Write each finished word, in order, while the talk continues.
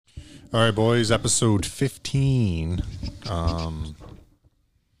All right, boys, episode 15.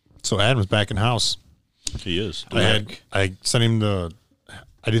 So Adam's back in house. He is. I sent him I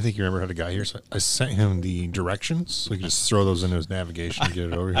didn't think you ever had a guy here, so I sent him the directions so he could just throw those into his navigation and get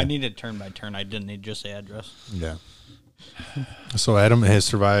it over here. I needed turn by turn. I didn't need just the address. Yeah. So Adam has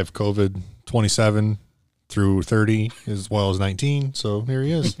survived COVID 27 through 30 as well as 19. So here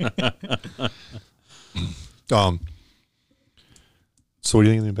he is. So what do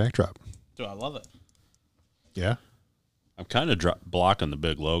you think of the backdrop? Dude, I love it. Yeah. I'm kind of blocking the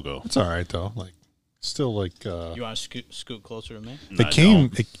big logo. It's all right though. Like still like you want to scoot closer to me? It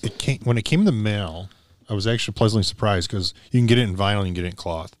came when it came in the mail. I was actually pleasantly surprised because you can get it in vinyl, you can get it in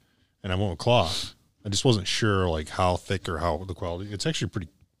cloth, and I went with cloth. I just wasn't sure like how thick or how the quality. It's actually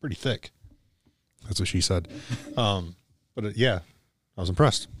pretty thick. That's what she said. Yeah, I was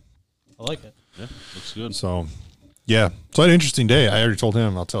impressed. I like it. Yeah, looks good. So, yeah, so I had an interesting day. I already told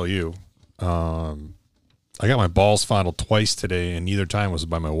him. I'll tell you. I got my balls fondled twice today, and neither time was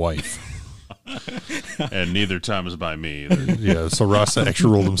by my wife. And neither time was by me either. Yeah, so Ross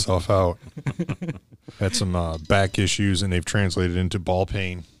actually rolled himself out. Had some back issues, and they've translated into ball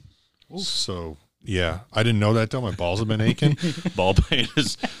pain. Ooh. So, yeah, I didn't know that, though. My balls have been aching. Ball pain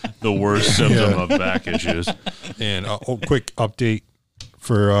is the worst symptom of back issues. And quick update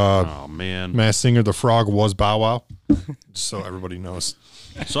for oh, man. Masked Singer, the frog was Bow Wow, so everybody knows.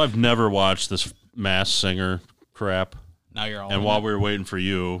 So I've never watched this Masked Singer crap. Now you're all and while we were waiting for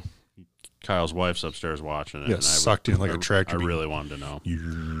you, Kyle's wife's upstairs watching it. Yeah, and sucked in like a tractor. I really wanted to know.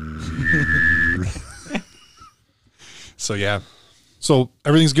 So, yeah. So,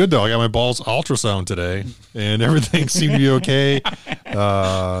 everything's good, though. I got my balls ultrasound today, and everything seemed to be okay.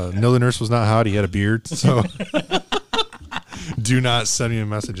 No, the nurse was not hot. He had a beard. So, do not send me a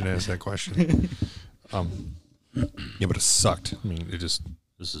message and ask that question. Yeah, but it sucked. I mean, This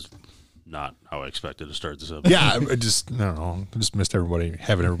is not how I expected to start this episode. Yeah, I don't know. I just missed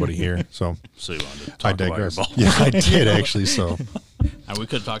having everybody here. So you wanted to talk I digress. About your balls. Yeah, I did actually. So and we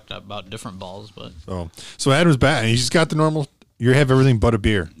could have talked about different balls, but so Adam's back, and he's just got the normal. You have everything but a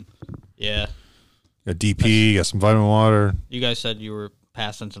beer. Yeah. Got DP, got some vitamin water. You guys said you were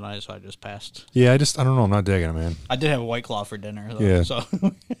passing tonight, so I just passed. Yeah, I don't know. I'm not digging it, man. I did have a White Claw for dinner, though, yeah. So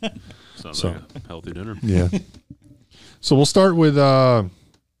Sounds like a healthy dinner. Yeah. So we'll start with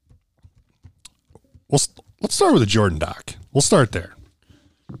let's start with the Jordan doc. We'll start there.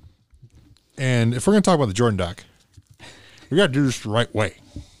 And if we're going to talk about the Jordan doc, we got to do this the right way.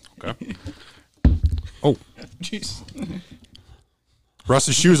 Okay. Oh. Jeez.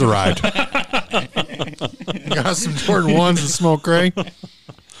 Russ's shoes arrived. Got some Jordan 1s and Smoke Gray.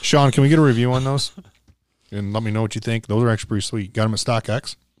 Sean, can we get a review on those? And let me know what you think. Those are actually pretty sweet. Got them at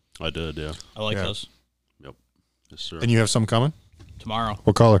StockX? I did, yeah. I like those. Yep. Yes, sir. And you have some coming? Tomorrow.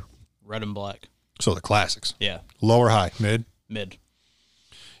 What color? Red and black. So the classics. Yeah. Low or high? Mid? Mid.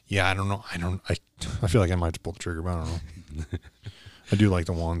 Yeah, I don't know. I feel like I might have to pull the trigger, but I don't know. I do like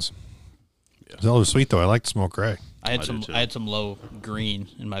the ones. Yeah. Those are sweet, though. I like the Smoke Gray. I had some low green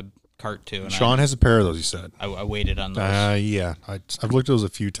in my cart, too. And Sean has a pair of those, he said. I waited on those. Yeah. I've looked at those a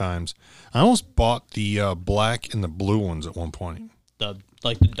few times. I almost bought the black and the blue ones at one point. The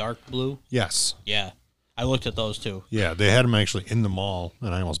dark blue? Yes. Yeah. I looked at those, too. Yeah, they had them actually in the mall,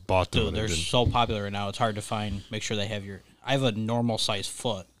 and I almost bought them. Dude, they're so popular right now. It's hard to make sure they have I have a normal size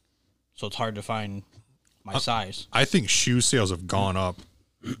foot, so it's hard to find my size. I think shoe sales have gone up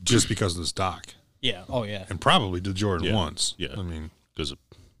just because of this doc. Yeah. Oh, yeah. And probably the Jordan ones. Yeah. I mean, because of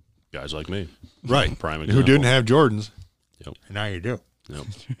guys like me. Right. Prime example. Who didn't have Jordans. Yep. And now you do. Yep.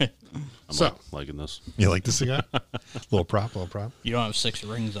 I'm liking this. You like this cigar? little prop. You don't have 6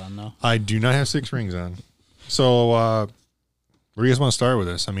 rings on, though. I do not have 6 rings on. So, where do you guys want to start with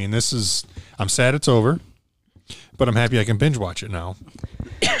this? I mean, I'm sad it's over, but I'm happy I can binge watch it now.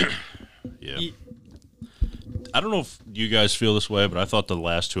 Yeah. I don't know if you guys feel this way, but I thought the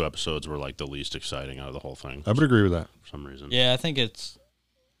last 2 episodes were like the least exciting out of the whole thing. I would agree with that. For some reason. Yeah, I think they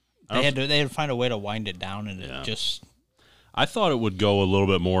had to find a way to wind it down, and it just. I thought it would go a little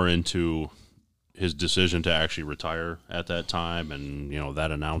bit more into his decision to actually retire at that time, and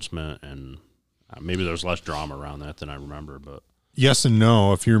that announcement, and maybe there's less drama around that than I remember. But yes and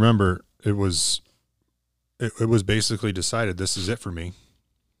no. If you remember, it was basically decided this is it for me.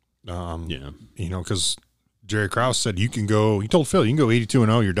 Yeah, because Jerry Krause said you can go. He told Phil you can go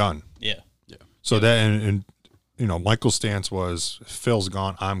 82-0. You're done. Yeah. So that and Michael's stance was Phil's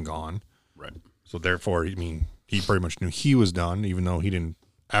gone, I'm gone. Right. So therefore, he pretty much knew he was done, even though he didn't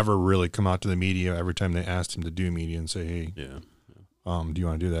ever really come out to the media every time they asked him to do media and say, hey, do you want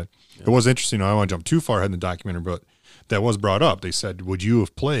to do that? Yeah. It was interesting. I don't want to jump too far ahead in the documentary, but that was brought up. They said, would you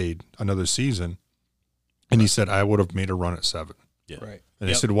have played another season? And he said, I would have made a run at 7. Yeah. Right. And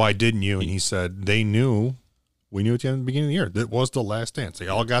they said, why didn't you? And he said, we knew at the beginning of the year. That was the last dance. They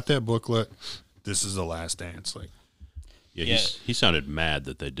all got that booklet. This is the last dance. Like, Yeah, he sounded mad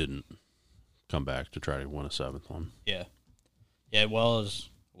that they didn't come back to try to win a 7th one. Yeah. Yeah, well, I was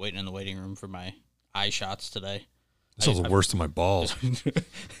waiting in the waiting room for my eye shots today. this was the worst of my balls.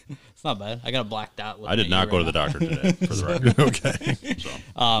 It's not bad. I got a black dot. I did not go to the doctor today, for the record. Okay. So,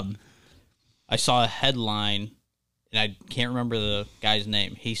 I saw a headline, and I can't remember the guy's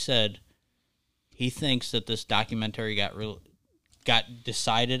name. He said he thinks that this documentary got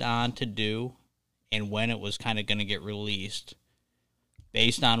decided on to do and when it was kind of going to get released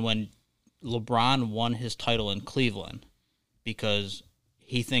based on when LeBron won his title in Cleveland, because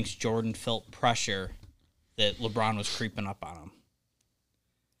he thinks Jordan felt pressure that LeBron was creeping up on him.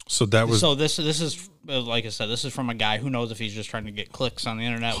 So that was So this is, like I said, this is from a guy who knows if he's just trying to get clicks on the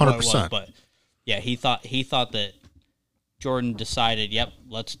internet. What it was, 100%. but yeah, he thought that Jordan decided, yep,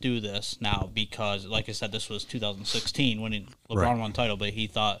 let's do this now, because, like I said, this was 2016 when LeBron Right. won the title, but he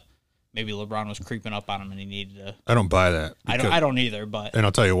thought maybe LeBron was creeping up on him and he needed to. I don't buy that. I don't either, but And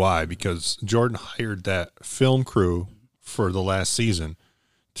I'll tell you why. Because Jordan hired that film crew for the last season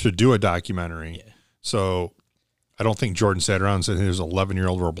to do a documentary. Yeah. So I don't think Jordan sat around and said, there's an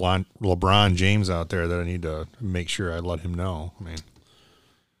 11-year-old LeBron James out there that I need to make sure I let him know. I mean,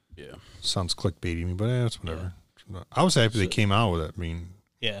 yeah. sounds clickbaity me, but it's whatever. I was happy they came out with it. I mean,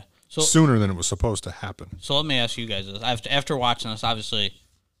 yeah. So sooner than it was supposed to happen. So let me ask you guys this. After watching this, obviously,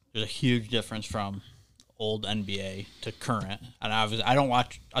 there's a huge difference from old NBA to current. And obviously, I don't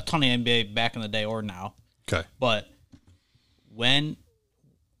watch a ton of NBA back in the day or now. Okay. But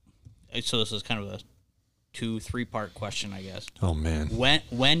so this is kind of a 2-3 part question, I guess. Oh, man. When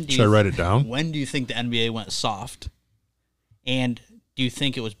do Should you I write it down? When do you think the NBA went soft? And do you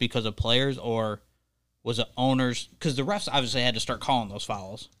think it was because of players, or was it owners? Because the refs obviously had to start calling those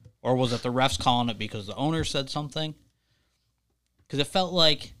fouls. Or was it the refs calling it because the owner said something? Because it felt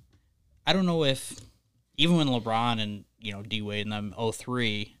like, I don't know if, even when LeBron and, D-Wade and them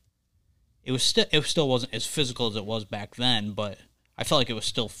 03, it still wasn't as physical as it was back then, but I felt like it was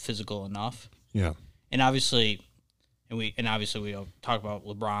still physical enough. Yeah. And obviously, we talk about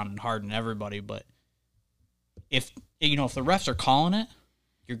LeBron and Harden and everybody, but if the refs are calling it,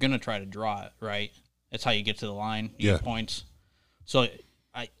 you're gonna try to draw it, right? That's how you get to the line, you get points. So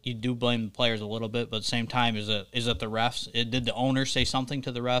you do blame the players a little bit, but at the same time, is it the refs? Did the owner say something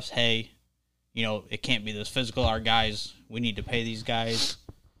to the refs? Hey, it can't be this physical. Our guys, we need to pay these guys.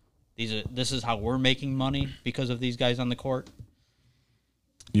 This is how we're making money because of these guys on the court.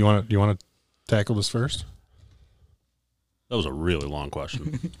 You want to tackle this first? That was a really long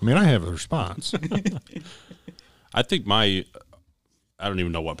question. I mean, I have a response. I think I don't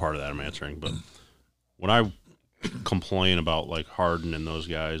even know what part of that I'm answering, but when I complain about like Harden and those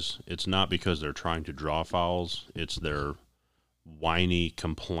guys, it's not because they're trying to draw fouls. It's their whiny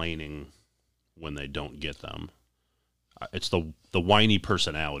complaining when they don't get them. It's the whiny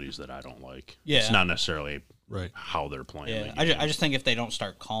personalities that I don't like. Yeah. It's not necessarily Right. how they're playing. Yeah, the game. I just think if they don't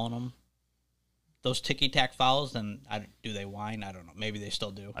start calling them those ticky-tack fouls, then do they whine? I don't know. Maybe they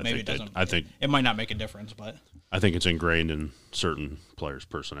still do. Maybe it doesn't. It might not make a difference, but I think it's ingrained in certain players'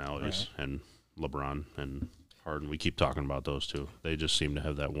 personalities, and LeBron and Harden. We keep talking about those two. They just seem to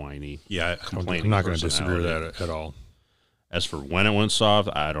have that whiny. Yeah, I'm complaining not going to disagree with personality. that at all. As for when it went soft,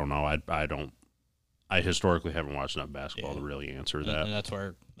 I don't know. I historically haven't watched enough basketball to really answer that. and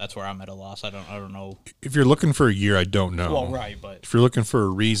that's where I'm at a loss. I don't know. If you're looking for a year, I don't know. Well, right, but If you're looking for a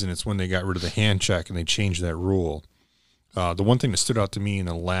reason, it's when they got rid of the hand check and they changed that rule. The one thing that stood out to me in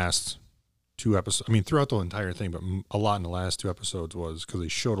the last 2 episodes, I mean, throughout the entire thing, but a lot in the last 2 episodes was because they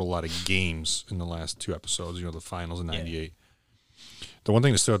showed a lot of games in the last 2 episodes, the finals in 98. The one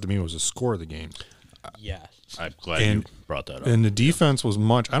thing that stood out to me was the score of the game. yes, I'm glad you brought that up. And the defense was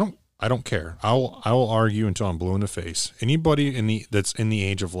much. I don't care. I will argue until I'm blue in the face. Anybody that's in the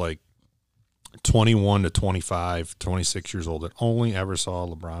age of like 21 to 25, 26 years old that only ever saw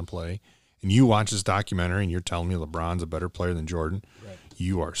LeBron play, and you watch this documentary and you're telling me LeBron's a better player than Jordan,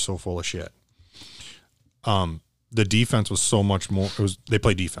 you are so full of shit. The defense was so much more. They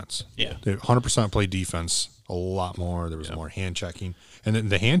played defense. Yeah. They 100% played defense a lot more. There was more hand checking, and then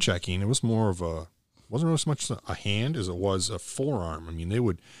the hand checking, it was more of wasn't really so much a hand as it was a forearm. I mean,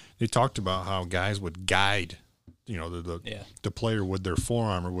 they talked about how guys would guide, the player with their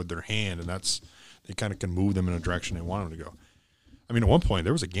forearm or with their hand, and they kind of can move them in a direction they want them to go. I mean, at one point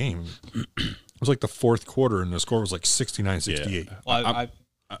there was a game. It was like the fourth quarter, and the score was like 69-68. Well,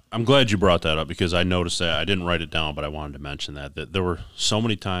 I'm glad you brought that up because I noticed that. I didn't write it down, but I wanted to mention that there were so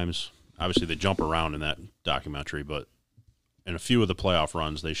many times. Obviously, they jump around in that documentary, but in a few of the playoff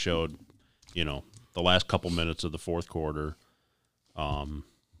runs, they showed, the last couple minutes of the fourth quarter,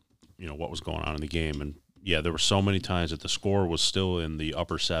 what was going on in the game. And, yeah, there were so many times that the score was still in the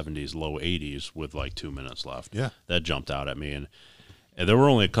upper 70s, low 80s with like 2 minutes left. Yeah. That jumped out at me. And there were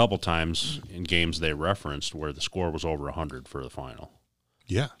only a couple times in games they referenced where the score was over 100 for the final.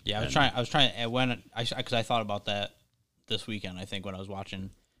 Yeah. Yeah, I was trying, because I thought about that this weekend, I think, when I was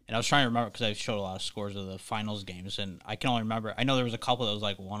watching. And I was trying to remember because I showed a lot of scores of the finals games, and I can only remember. I know there was a couple that was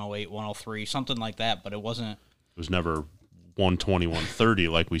like 108, 103, something like that, but it wasn't. It was never 120, 130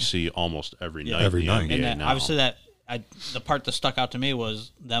 like we see almost every night. Every night. NBA And now. obviously, the part that stuck out to me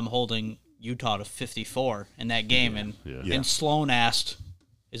was them holding Utah to 54 in that game, and Sloan asked,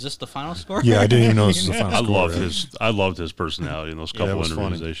 "Is this the final score?" Yeah, I didn't even know this was the final score. I loved his personality in those couple was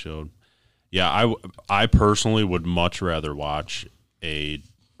interviews funny. they showed. Yeah, I personally would much rather watch a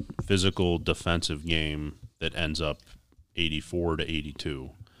physical defensive game that ends up 84 to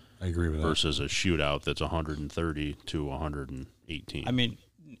 82 I agree with that. versus a shootout that's 130 to 118. I mean,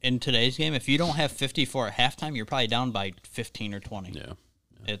 in today's game, if you don't have 54 at halftime, you're probably down by 15 or 20. yeah.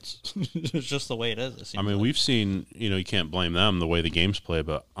 It's it's just the way it is. It seems I mean, like. we've seen, you can't blame them the way the games play,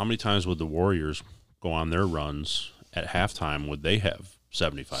 but how many times would the Warriors go on their runs at halftime would they have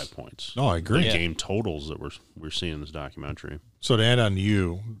 75 points? No, I agree. The Yeah. game totals that we're seeing in this documentary. So to add on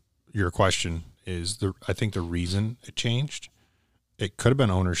to your question is I think the reason it changed, it could have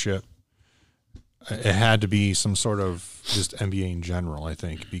been ownership. It had to be some sort of just NBA in general, I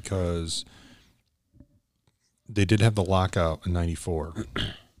think, because they did have the lockout in '94.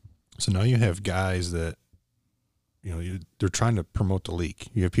 So now you have guys that, they're trying to promote the league.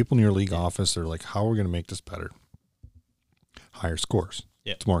 You have people in your league office. They're like, how are we going to make this better? Higher scores.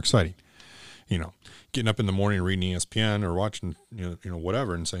 Yeah. It's more exciting. Getting up in the morning reading ESPN or watching,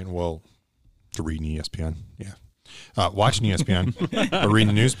 whatever, and saying, well, to reading ESPN, yeah. Watching ESPN or reading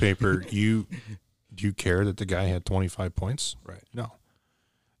the newspaper, do you care that the guy had 25 points? Right. No.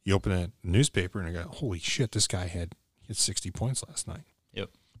 You open that newspaper and you go, holy shit, this guy had 60 points last night. Yep.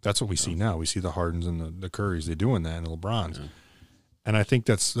 That's what we see now. We see the Hardens and the Currys. They're doing that, and the LeBrons. Yeah. And I think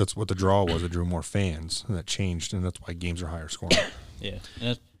that's what the draw was. It drew more fans, and that changed, and that's why games are higher scoring. Yeah.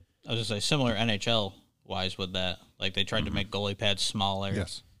 And I was just say similar NHL wise with that. Like they tried to make goalie pads smaller.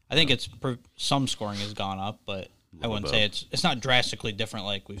 Yes. I think some scoring has gone up, but I wouldn't say it's not drastically different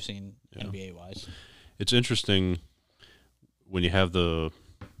like we've seen NBA wise. It's interesting when you have the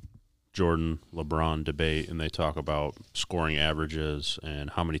Jordan LeBron debate and they talk about scoring averages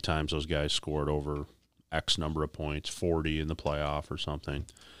and how many times those guys scored over X number of points, 40 in the playoff or something.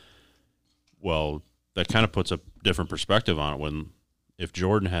 Well, that kind of puts a different perspective on it if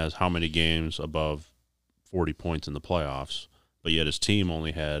Jordan has how many games above 40 points in the playoffs, but yet his team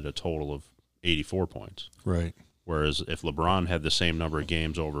only had a total of 84 points. Right. Whereas if LeBron had the same number of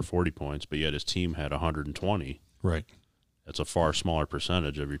games over 40 points, but yet his team had 120, right, that's a far smaller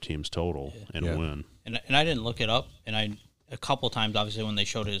percentage of your team's total and a win. And I didn't look it up, and a couple times, obviously, when they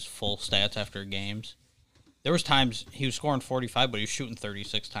showed his full stats after games, there was times he was scoring 45, but he was shooting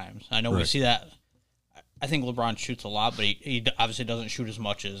 36 times. I know we see that. I think LeBron shoots a lot, but he obviously doesn't shoot as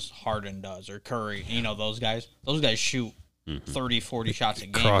much as Harden does or Curry. Those guys. Those guys shoot 30, 40 shots a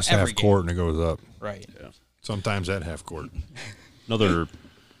game. Cross every half court and it goes up. Right. Yeah. Sometimes at half court. Another,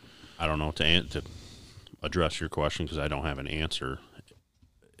 I don't know, to address your question because I don't have an answer.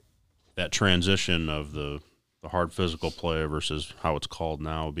 That transition of the hard physical play versus how it's called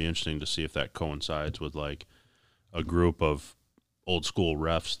now would be interesting to see if that coincides with like a group of old school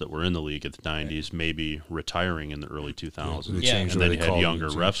refs that were in the league at the 90s, maybe retiring in the early 2000s. Yeah. And then you had younger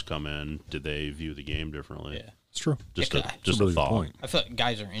refs come in. Did they view the game differently? Yeah. It's true. Just Yeah, a really good thought. point. I feel like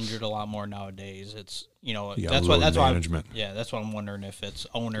guys are injured a lot more nowadays. It's That's why management. that's what I'm wondering if it's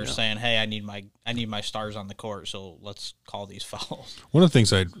owners saying, "Hey, I need my stars on the court, so let's call these fouls." One of the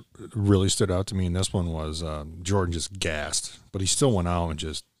things that really stood out to me in this one was Jordan just gassed, but he still went out and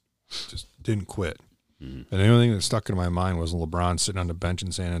just didn't quit. And the only thing that stuck in my mind was LeBron sitting on the bench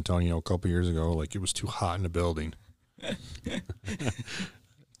in San Antonio a couple years ago, like it was too hot in the building.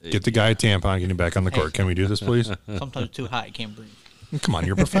 Get the guy a tampon, get him back on the court. Can we do this, please? Sometimes too hot, you can't breathe. Come on,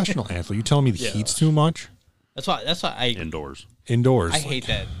 you're a professional athlete. You telling me the heat's too much? That's why I Indoors. Indoors. I hate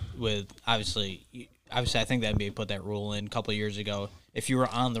that with obviously I think the NBA put that rule in a couple of years ago. If you were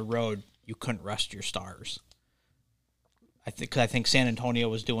on the road, you couldn't rest your stars. I think San Antonio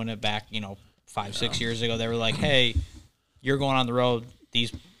was doing it back 5-6 years ago. They were like, hey, you're going on the road.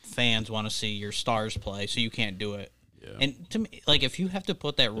 These fans want to see your stars play, so you can't do it. Yeah. And to me, like, if you have to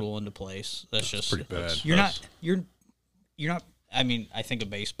put that rule into place, that's just pretty bad. You're not. I mean, I think of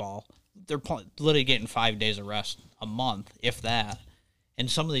baseball. They're literally getting 5 days of rest a month, if that. And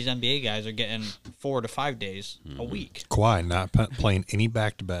some of these NBA guys are getting 4 to 5 days a week. Kawhi not playing any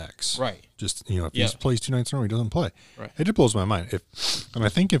back-to-backs. Right. Just, if he plays 2 nights in a row, he doesn't play. Right. It just blows my mind. And I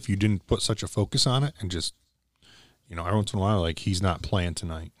think if you didn't put such a focus on it and just, every once in a while, like, he's not playing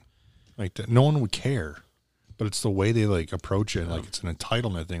tonight, like that, no one would care. But it's the way they, like, approach it. Like, it's an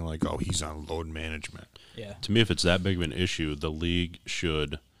entitlement thing. Like, oh, he's on load management. Yeah. To me, if it's that big of an issue, the league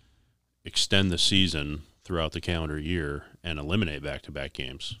should extend the season throughout the calendar year and eliminate back-to-back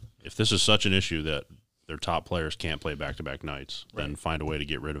games. If this is such an issue that their top players can't play back-to-back nights, then find a way to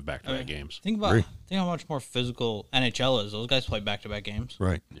get rid of back-to-back games. Think how much more physical NHL is. Those guys play back-to-back games.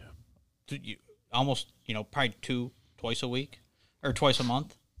 Right. Yeah. Almost, probably twice a week or twice a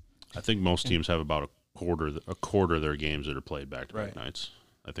month. I think most teams have about a quarter of their games that are played back-to-back Right. nights.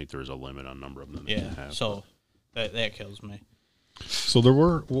 I think there is a limit on number of them. That Yeah. they have. So that kills me. So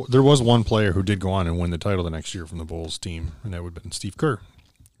there was one player who did go on and win the title the next year from the Bulls team, and that would have been Steve Kerr.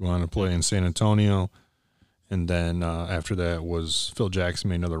 He went on to play in San Antonio, and then after that was Phil Jackson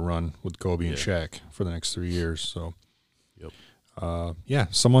made another run with Kobe and Shaq for the next 3 years. So,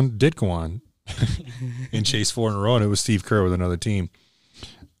 someone did go on and chase 4 in a row, and it was Steve Kerr with another team.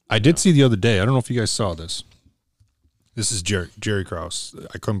 I did see the other day. I don't know if you guys saw this. This is Jerry Krause.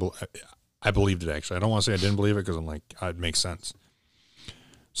 I believed it, actually. I don't want to say I didn't believe it because I'm like, it makes sense.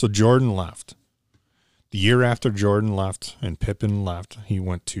 So Jordan left. The year after Jordan left and Pippen left, he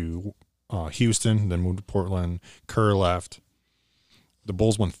went to Houston, then moved to Portland. Kerr left. The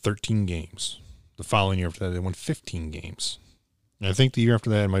Bulls won 13 games. The following year after that, they won 15 games. And I think the year after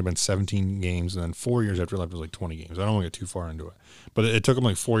that, it might have been 17 games. And then 4 years after he left, it was like 20 games. I don't want to get too far into it. But it took him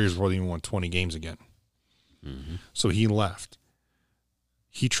like 4 years before they even won 20 games again. Mm-hmm. So he left.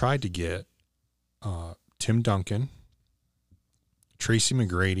 He tried to get Tim Duncan, Tracy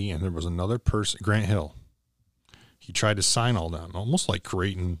McGrady, and there was another person, Grant Hill. He tried to sign all them, almost like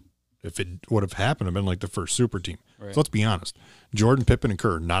Creighton. If it would have happened, have been like the first super team. Right. So let's be honest. Jordan, Pippen, and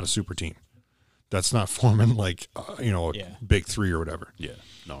Kerr, not a super team. That's not forming like, a big three or whatever. Yeah.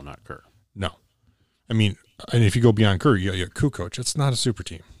 No, not Kerr. No. I mean, and if you go beyond Kerr, you got Kukoc. It's not a super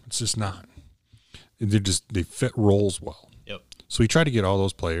team. It's just not. They fit roles well. Yep. So he tried to get all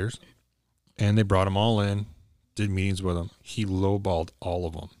those players, and they brought them all in, did meetings with them. He lowballed all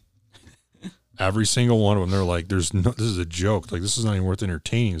of them. Every single one of them. They're like, this is a joke. Like, this is not even worth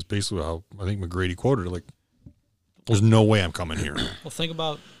entertaining. It's basically how I think McGrady quoted it. Like, there's no way I'm coming here. Well, think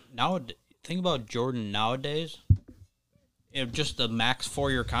about Jordan nowadays. Just the max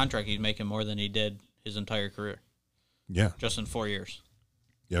 4-year contract, he's making more than he did his entire career. Yeah. Just in 4 years.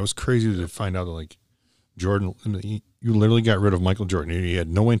 Yeah, it was crazy to find out that, like, Jordan, you literally got rid of Michael Jordan. He had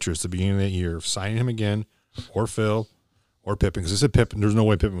no interest at the beginning of that year of signing him again, or Phil, or Pippen. Because I said Pippen, there's no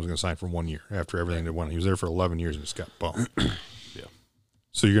way Pippen was going to sign for 1 year after everything that went. He was there for 11 years and just got bumped. Yeah.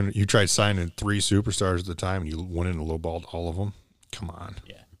 So you tried signing 3 superstars at the time, and you went in and lowballed all of them. Come on.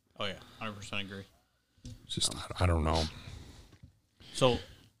 Yeah. Oh yeah, 100% agree. It's just I don't know. So,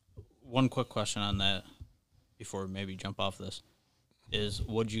 one quick question on that before we maybe jump off this is,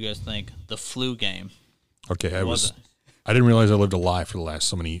 what do you guys think the flu game? Okay, I didn't realize I lived a lie for the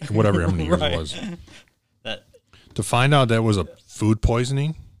last how many years Right. it was. That To find out that was a food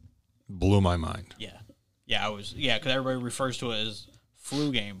poisoning blew my mind. because everybody refers to it as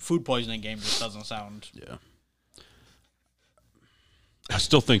flu game. Food poisoning game just doesn't sound. Yeah. I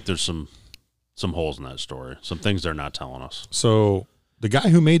still think there's some holes in that story. Some things they're not telling us. So the guy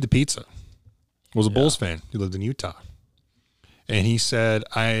who made the pizza was a Bulls fan. He lived in Utah. And he said,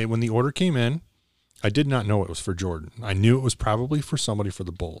 when the order came in, I did not know it was for Jordan. I knew it was probably for somebody for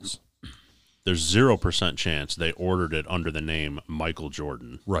the Bulls. There's 0% chance they ordered it under the name Michael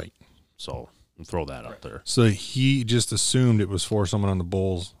Jordan. Right. So we'll throw that out there. So he just assumed it was for someone on the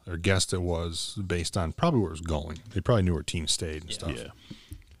Bulls, or guessed it was based on probably where it was going. They probably knew where team stayed and stuff. Yeah.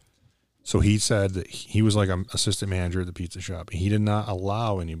 So he said that he was like an assistant manager at the pizza shop. He did not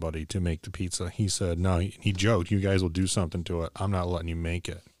allow anybody to make the pizza. He said, no, he joked, you guys will do something to it. I'm not letting you make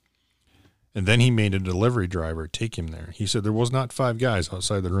it. And then he made a delivery driver take him there. He said there was not 5 guys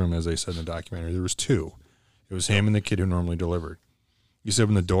outside the room, as they said in the documentary. There was 2. It was him and the kid who normally delivered. He said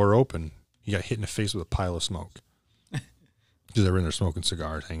when the door opened, he got hit in the face with a pile of smoke. Because they were in there smoking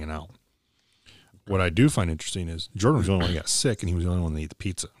cigars, hanging out. What I do find interesting is Jordan was the only one who got sick, and he was the only one that ate the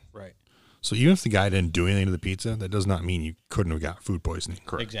pizza. Right. So even if the guy didn't do anything to the pizza, that does not mean you couldn't have got food poisoning.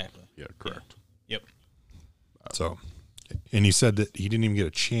 Correct. Exactly. Yeah, correct. Yep. So, and he said that he didn't even get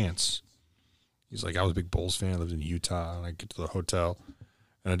a chance. He's like, I was a big Bulls fan. I lived in Utah, and I get to the hotel,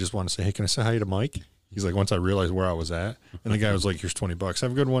 and I just want to say, hey, can I say hi to Mike? He's like, once I realized where I was at, and the guy was like, here's $20.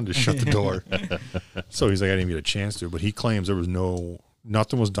 Have a good one. Just shut the door. So he's like, I didn't even get a chance to, but he claims there was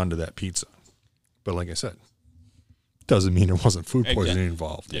nothing was done to that pizza. But like I said, doesn't mean there wasn't food poisoning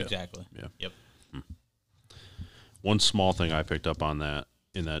involved. Yeah. Exactly. Yeah. Yep. One small thing I picked up on that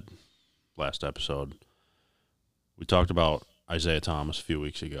in that last episode, we talked about Isaiah Thomas a few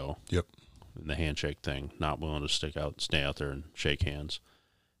weeks ago. Yep. And the handshake thing, not willing to stay out there and shake hands.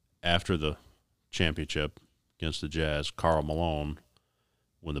 After the championship against the Jazz, Karl Malone,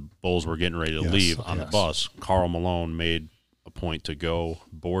 when the Bulls were getting ready to leave on the bus, Karl Malone made a point to go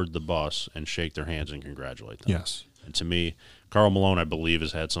board the bus and shake their hands and congratulate them. Yes. And to me, Karl Malone, I believe,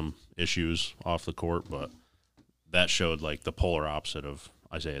 has had some issues off the court, but that showed like the polar opposite of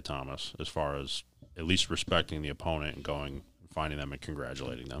Isaiah Thomas as far as at least respecting the opponent and going finding them and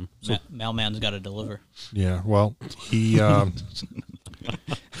congratulating them. So, Mailman's got to deliver. Yeah, well, he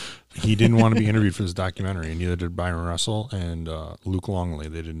he didn't want to be interviewed for this documentary, and neither did Byron Russell and Luke Longley.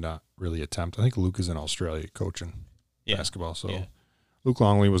 They did not really attempt. I think Luke is in Australia coaching basketball, so Luke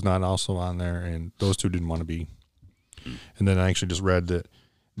Longley was not also on there, and those two didn't want to be. And then I actually just read that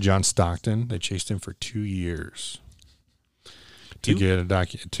John Stockton, they chased him for 2 years to get an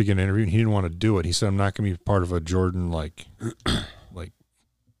interview, and he didn't want to do it. He said, "I'm not going to be part of a Jordan like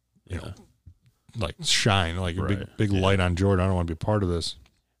shine, like a big light on Jordan. I don't want to be part of this."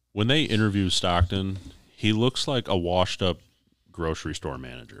 When they interview Stockton, he looks like a washed up grocery store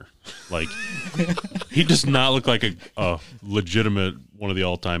manager. Like he does not look like a legitimate one of the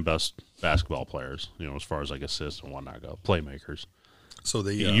all time best basketball players. As far as like assists and whatnot go, playmakers. So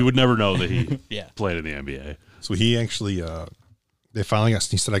you would never know that he played in the NBA. So he actually,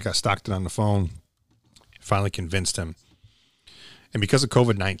 he said, I got Stockton on the phone, finally convinced him. And because of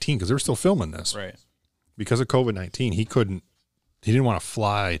COVID-19, because they were still filming this. Right. Because of COVID-19, he didn't want to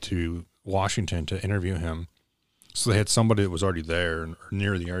fly to Washington to interview him. So they had somebody that was already there or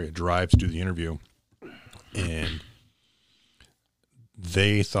near the area drive to do the interview. And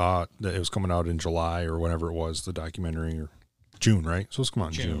they thought that it was coming out in July or whenever it was, the documentary, or June, right? So it's come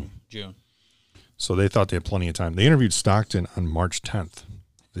out in June. So they thought they had plenty of time. They interviewed Stockton on March 10th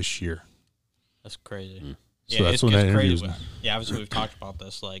this year. That's crazy. So that's when that interview was. Yeah, obviously we've talked about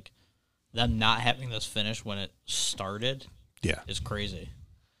this. Like, them not having this finished when it started is crazy.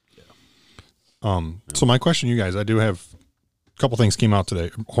 So my question to you guys, I do have a couple things came out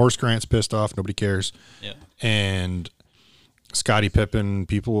today. Horace Grant's pissed off. Nobody cares. Yeah. And Scottie Pippen,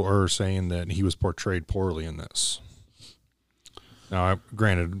 people are saying that he was portrayed poorly in this. Now,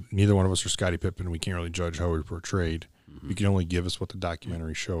 granted, neither one of us are Scottie Pippen. We can't really judge how he was portrayed. Mm-hmm. We can only give us what the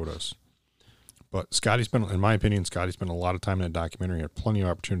documentary showed us. But in my opinion, Scottie spent a lot of time in that documentary. He had plenty of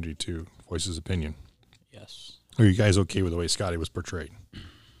opportunity to voice his opinion. Yes. Are you guys okay with the way Scottie was portrayed?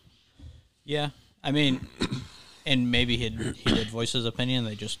 Yeah. I mean, and maybe he did voice his opinion.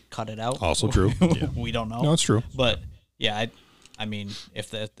 They just cut it out. Also true. We don't know. No, it's true. But, yeah, I mean, if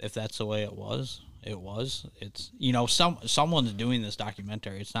that's the way it was. It's someone's doing this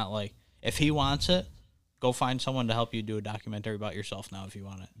documentary. It's not like if he wants it, go find someone to help you do a documentary about yourself now if you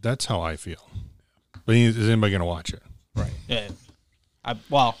want it. That's how I feel. But is anybody going to watch it? Right. Yeah. They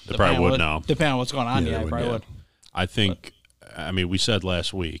probably would now. Depending on what's going on, I probably would. I think, we said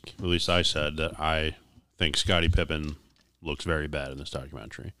last week, at least I said, that I think Scottie Pippen looks very bad in this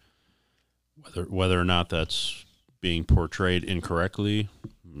documentary. Whether or not that's being portrayed incorrectly,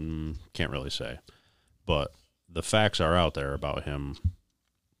 can't really say. But the facts are out there about him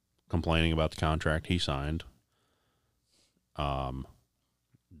complaining about the contract he signed,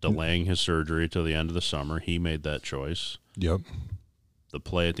 delaying his surgery till the end of the summer. He made that choice. Yep. The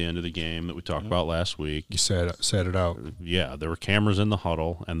play at the end of the game that we talked about last week. You said it out. Yeah, there were cameras in the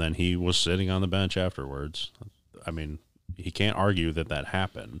huddle, and then he was sitting on the bench afterwards. I mean, he can't argue that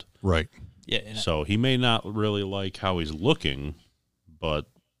happened. Right. Yeah. So he may not really like how he's looking, but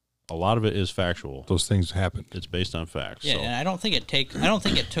a lot of it is factual. Those things happen. It's based on facts. Yeah, so. And I don't think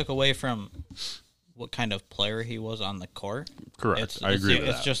it took away from what kind of player he was on the court. Correct. I agree with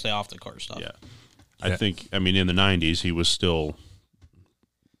that. It's just the off the court stuff. Yeah. I think, in the 90s, he was still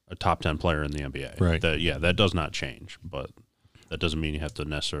a top 10 player in the NBA. Right. That does not change, but that doesn't mean you have to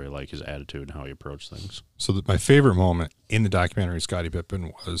necessarily like his attitude and how he approached things. So my favorite moment in the documentary, Scottie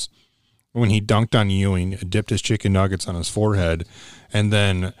Pippen, was when he dunked on Ewing, dipped his chicken nuggets on his forehead, and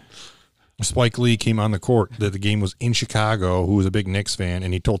then Spike Lee came on the court. That the game was in Chicago, who was a big Knicks fan,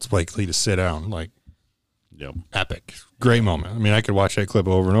 and he told Spike Lee to sit down. Like, epic. Great moment. I mean, I could watch that clip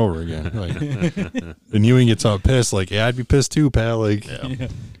over and over again. Like, and Ewing gets all pissed. Like, yeah, I'd be pissed too, pal. Like,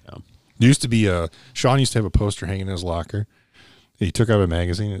 There used to be Sean used to have a poster hanging in his locker. He took out a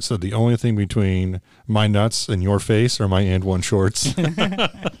magazine. It said, "The only thing between my nuts and your face are my and one shorts."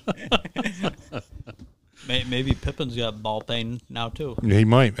 Maybe Pippin's got ball pain now too. Yeah, he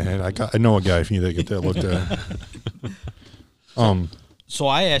might, man. I know a guy if you need to get that looked at. So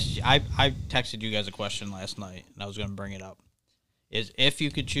I texted you guys a question last night, and I was going to bring it up. Is if you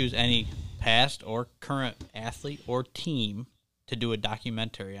could choose any past or current athlete or team to do a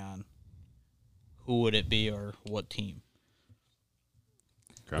documentary on, who would it be or what team?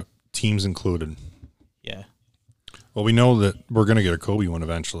 Okay. Teams included. Yeah. Well, we know that we're going to get a Kobe one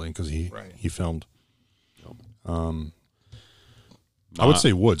eventually because he filmed. I would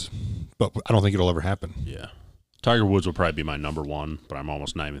say Woods, but I don't think it'll ever happen. Yeah. Tiger Woods will probably be my number one, but I'm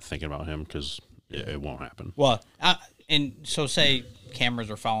almost not even thinking about him because it won't happen. Well, and so say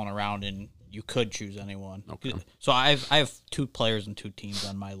cameras are following around and you could choose anyone. Okay. So I have 2 players and 2 teams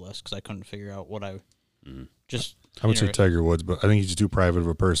on my list because I couldn't figure out what I just. I would say Tiger Woods, but I think he's just too private of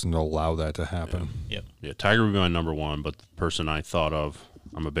a person to allow that to happen. Yep. Yeah, Tiger would be my number one, but the person I thought of,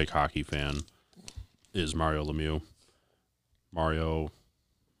 I'm a big hockey fan, is Mario Lemieux. Mario,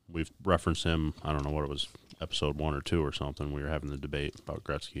 we've referenced him, I don't know what it was, episode 1 or 2 or something. We were having the debate about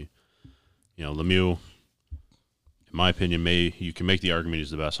Gretzky. You know, Lemieux, in my opinion, you can make the argument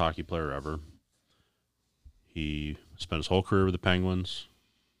he's the best hockey player ever. He spent his whole career with the Penguins.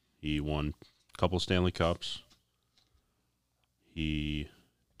 He won a couple of Stanley Cups. He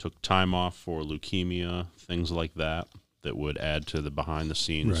took time off for leukemia, things like that would add to the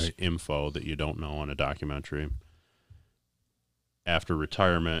behind-the-scenes info that you don't know on a documentary. After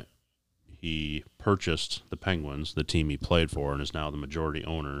retirement, he purchased the Penguins, the team he played for, and is now the majority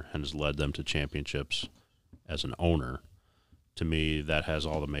owner and has led them to championships as an owner. To me, that has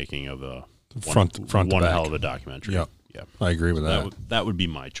all the making of a front one to hell back. of a documentary. Yep. Yeah, I agree with that. That would be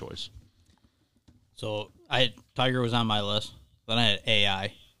my choice. So Tiger was on my list. Then I had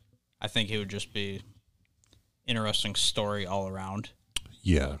AI. I think he would just be interesting story all around.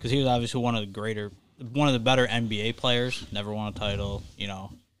 Yeah, because he was obviously one of the better NBA players. Never won a title. You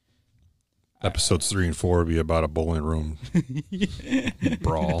know, episodes 3 and 4 would be about a bowling room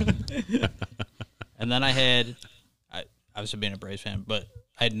brawl. And then I obviously being a Braves fan, but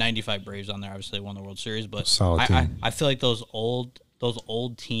I had 95 Braves on there. Obviously, they won the World Series, but Solid team. I feel like those old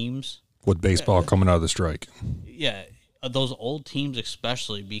teams with baseball coming out of the strike. Yeah, those old teams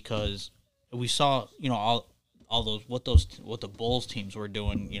especially, because we saw, you know, all those what the Bulls teams were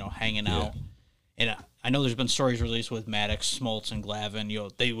doing, you know, hanging out. And I know there's been stories released with Maddox, Smoltz, and Glavine. You know,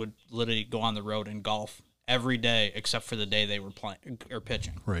 they would literally go on the road and golf every day except for the day they were playing or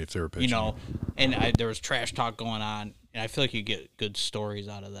pitching. Right, if they were pitching. You know, and there was trash talk going on, and I feel like you get good stories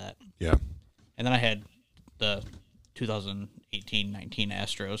out of that. Yeah. And then I had the 2018-19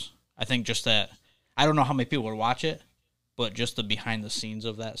 Astros. I think just that, I don't know how many people would watch it, but just the behind the scenes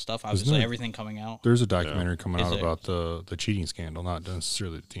of that stuff, obviously everything coming out. There's a documentary coming out Is about the cheating scandal, not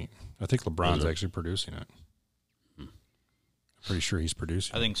necessarily the team. I think LeBron's actually producing it. Pretty sure he's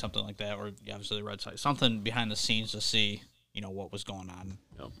producing. I think something like that, or obviously the Red Sox, something behind the scenes to see, you know, what was going on.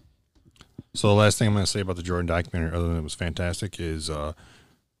 Yep. So the last thing I'm going to say about the Jordan documentary, other than it was fantastic, is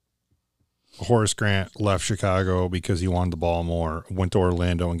Horace Grant left Chicago because he wanted the ball more, went to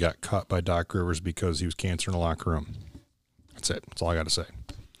Orlando and got cut by Doc Rivers because he was cancer in the locker room. That's it. That's all I got to say.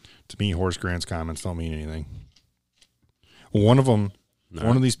 To me, Horace Grant's comments don't mean anything. One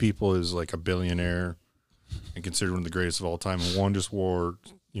of these people is like a billionaire and considered one of the greatest of all time, and one just wore,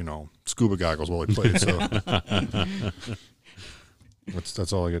 you know, scuba goggles while he played. So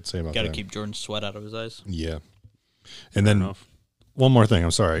that's all I got to say about that. Got to keep Jordan's sweat out of his eyes. Yeah. And then one more thing.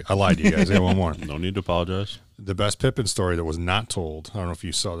 I'm sorry. I lied to you guys. I got one more. No need to apologize. The best Pippen story that was not told, I don't know if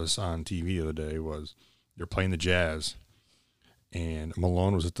you saw this on TV the other day, was they're playing the Jazz, and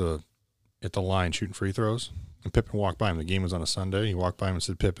Malone was at the line shooting free throws, and Pippen walked by him. The game was on a Sunday. He walked by him and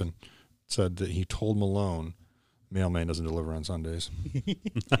said, Pippen said that he told Malone, mailman doesn't deliver on Sundays.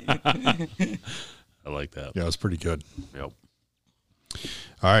 I like that. Yeah, it was pretty good. Yep.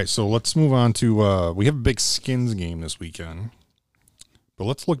 All right, so let's move on to we have a big Skins game this weekend. But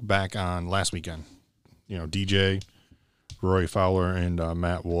let's look back on last weekend. You know, DJ, Roy Fowler, and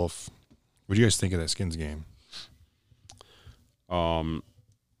Matt Wolf. What do you guys think of that Skins game?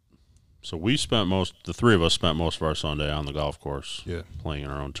 So the three of us spent most of our Sunday on the golf course, playing in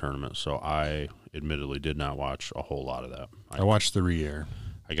our own tournament. So I admittedly did not watch a whole lot of that. I watched the re-air.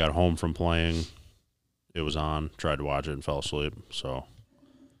 I got home from playing. It was on. Tried to watch it and fell asleep. So,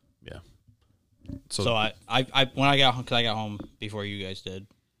 yeah. So I when I got home, because I got home before you guys did,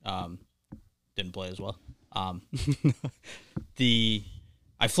 didn't play as well.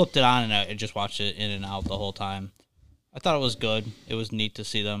 I flipped it on and I just watched it in and out the whole time. I thought it was good. It was neat to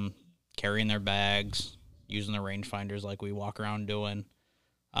see them carrying their bags, using the rangefinders like we walk around doing.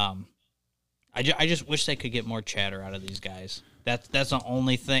 I just wish they could get more chatter out of these guys. That's the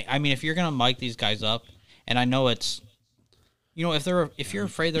only thing. I mean, if you're gonna mic these guys up, and I know it's, you know, if you're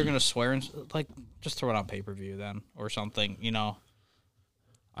afraid they're gonna swear, and like, just throw it on pay-per-view then or something, you know.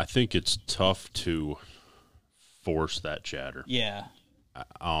 I think it's tough to force that chatter. Yeah.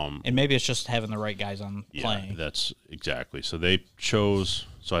 And maybe it's just having the right guys on playing. Yeah, that's exactly. So they chose.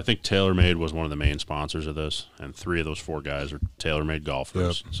 So I think TaylorMade was one of the main sponsors of this, and 3 of those 4 guys are TaylorMade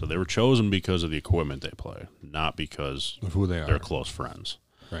golfers. Yep. So they were chosen because of the equipment they play, not because of who they are. They're close friends.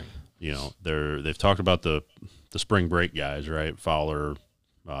 Right. You know, they've talked about the spring break guys, right? Fowler,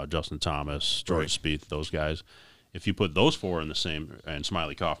 Justin Thomas, George Spieth, those guys. If you put those 4 in the same, and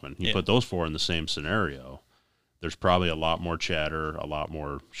Smiley Kaufman, you put those 4 in the same scenario, there's probably a lot more chatter, a lot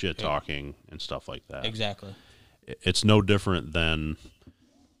more shit talking and stuff like that. Exactly. It's no different than,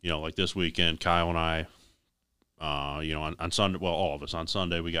 you know, like this weekend, Kyle and I, you know, on Sunday, well, all of us on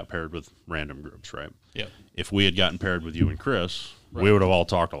Sunday, we got paired with random groups, right? Yep. If we had gotten paired with you and Chris, we would have all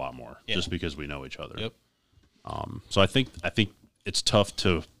talked a lot more just because we know each other. Yep. So I think it's tough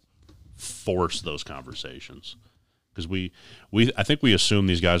to force those conversations. Because I think we assume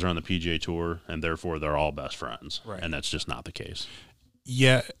these guys are on the PGA Tour, and therefore they're all best friends, and that's just not the case.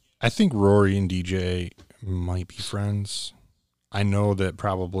 Yeah, I think Rory and DJ might be friends. I know that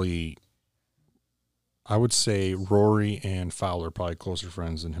probably, I would say Rory and Fowler are probably closer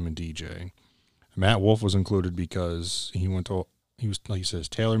friends than him and DJ. Matt Wolf was included because he was, like he says,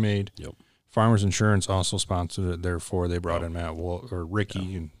 TaylorMade. Yep. Farmers Insurance also sponsored it, therefore they brought in Matt Wolf or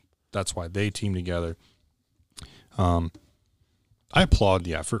Ricky, and that's why they teamed together. I applaud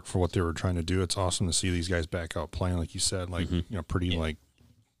the effort for what they were trying to do. It's awesome to see these guys back out playing, like you said, like you know, pretty like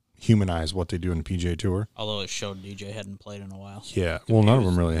humanize what they do in the PGA Tour. Although it showed DJ hadn't played in a while. Yeah, well, none of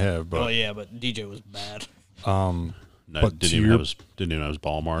them really have. But but DJ was bad. But didn't even have his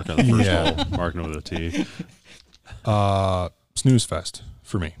ball mark on the first hole, marking over the tee. Snooze fest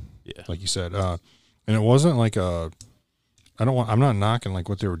for me. Yeah, like you said, and it wasn't like I'm not knocking like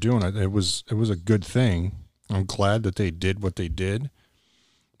what they were doing. It was a good thing. I'm glad that they did what they did,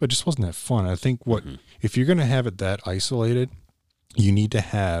 but it just wasn't that fun. I think if you're going to have it that isolated, you need to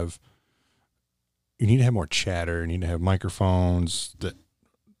have more chatter. You need to have microphones that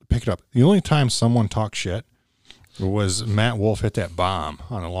pick it up. The only time someone talked shit was Matt Wolf hit that bomb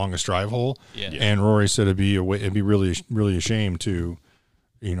on the longest drive hole, and Rory said it'd be really really a shame to,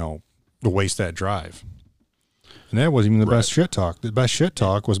 you know, to waste that drive. And that wasn't even the best shit talk. The best shit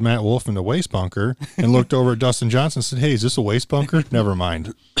talk was Matt Wolf in the waste bunker and looked over at Dustin Johnson and said, "Hey, is this a waste bunker?" Never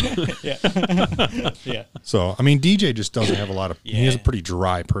mind. Yeah. So, I mean, DJ just doesn't have a lot of he has a pretty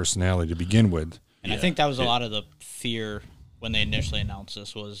dry personality to begin with. And I think that was a lot of the fear when they initially announced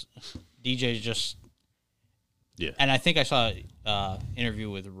this was DJ's just And I think I saw an interview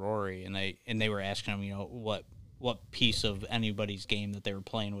with Rory and they were asking him, you know, what piece of anybody's game that they were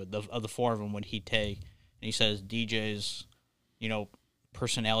playing with of the 4 of them would he take? And he says DJ's, you know,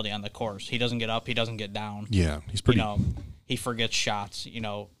 personality on the course. He doesn't get up. He doesn't get down. Yeah, he's pretty. You know, he forgets shots. You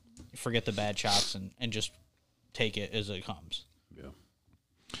know, forget the bad shots and just take it as it comes. Yeah.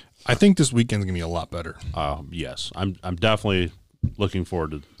 I think this weekend's gonna be a lot better. Yes, I'm definitely looking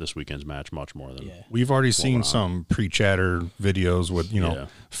forward to this weekend's match much more than we've already seen some pre-chatter videos with, you know,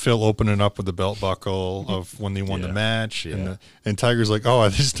 Phil opening up with the belt buckle of when they won the match, and Tiger's like, "Oh, I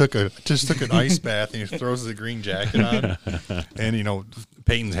just took an ice bath," and he throws the green jacket on, and you know,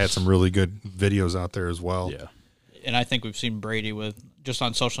 Peyton's had some really good videos out there as well. Yeah, and I think we've seen Brady with just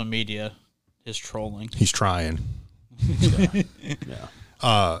on social media his trolling. He's trying.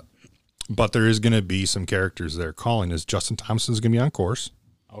 But there is going to be some characters there calling. Is Justin Thompson's going to be on course?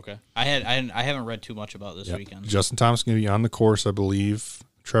 Okay, I haven't read too much about this weekend. Justin Thompson's going to be on the course, I believe.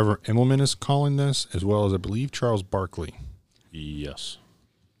 Trevor Immelman is calling this, as well as I believe Charles Barkley. Yes,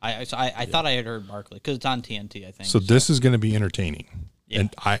 I thought I had heard Barkley because it's on TNT. I think so. This is going to be entertaining,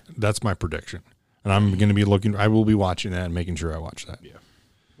 and that's my prediction. And I'm going to be looking. I will be watching that and making sure I watch that. Yeah.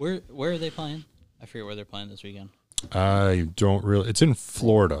 Where are they playing? I forget where they're playing this weekend. I don't really. It's in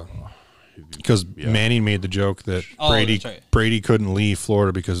Florida. Because Manning made the joke that Brady couldn't leave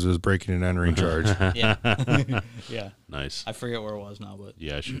Florida because of his breaking and entering charge. Yeah. Nice. I forget where it was now, but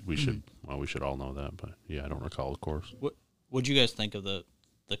we should all know that, but I don't recall the course. What'd you guys think of the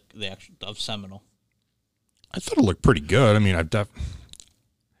action of Seminole? I thought it looked pretty good. I mean, I'll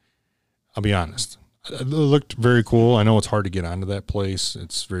be honest. It looked very cool. I know it's hard to get onto that place.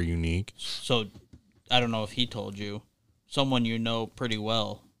 It's very unique. So I don't know if he told you. someone you know pretty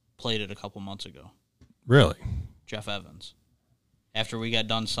well played it a couple months ago. Really? Jeff Evans. After we got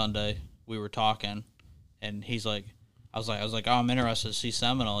done Sunday, we were talking, and he's like, I was like, oh, I'm interested to see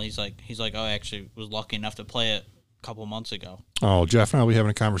Seminole. He's like, oh, I actually was lucky enough to play it a couple months ago. Oh, Jeff and I'll be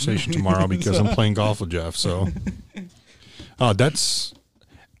having a conversation tomorrow because I'm playing golf with Jeff. So,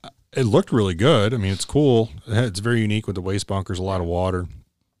 it looked really good. I mean, it's cool. It's very unique with the waist bunkers, a lot of water.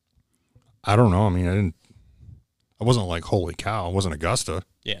 I don't know. I mean, I wasn't like, holy cow. It wasn't Augusta.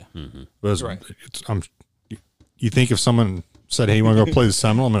 Yeah. Mm-hmm. But you think if someone said, hey, you want to go play the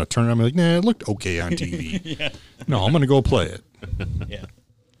Seminole? I'm going to turn it on and be like, nah, it looked okay on TV. Yeah. No, I'm going to go play it. Yeah.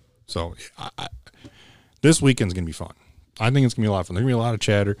 So this weekend's going to be fun. I think it's going to be a lot of fun. There's going to be a lot of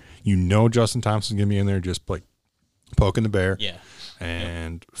chatter. You know Justin Thompson's going to be in there just like poking the bear. Yeah.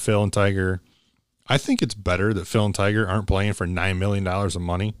 And Phil and Tiger. I think it's better that Phil and Tiger aren't playing for $9 million of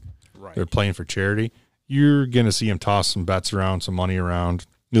money. Right. They're playing for charity. You're going to see him toss some bets around, some money around.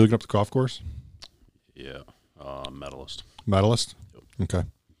 You looking up the golf course? Yeah. Medalist. Medalist? Yep. Okay.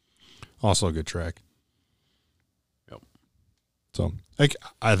 Also a good track. Yep. So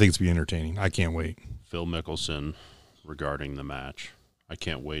I think it's be entertaining. I can't wait. Phil Mickelson regarding the match. I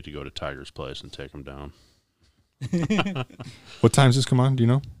can't wait to go to Tiger's place and take him down. What time's this come on? Do you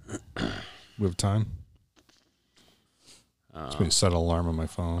know? We have time? Let me set an alarm on my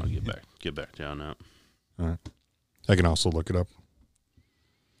phone. I'll get back down that. All right. I can also look it up.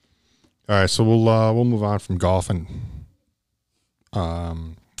 All right, so we'll move on from golf, and I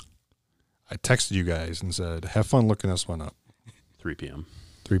texted you guys and said, have fun looking this one up. 3 p.m.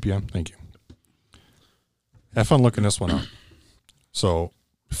 3 p.m. Thank you. Have fun looking this one up. So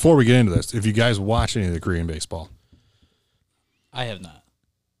before we get into this, if you guys watch any of the Korean baseball, I have not.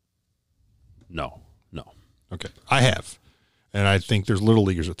 No. okay, I have, and I think there's little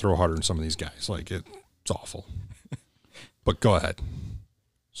leaguers that throw harder than some of these guys. Like it's awful. But go ahead.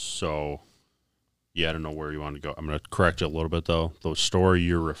 So, yeah, I don't know where you want to go. I'm going to correct you a little bit, though. The story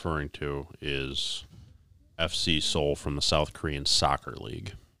you're referring to is FC Seoul from the South Korean Soccer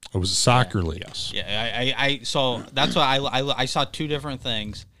League. It was a soccer league. Yes. Yeah, I so that's why I saw two different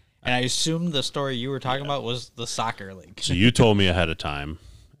things, and I assumed the story you were talking about was the soccer league. So you told me ahead of time,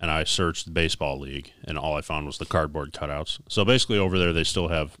 and I searched the baseball league, and all I found was the cardboard cutouts. So basically over there they still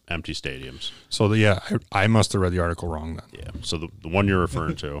have empty stadiums. So, I must have read the article wrong then. Yeah. So the one you're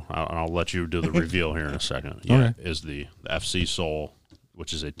referring to, I'll let you do the reveal here in a second. Yeah, Okay. is the FC Seoul,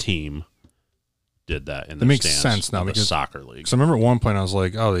 which is a team, did that in the That makes stance sense now of the because soccer league. Because I remember at one point I was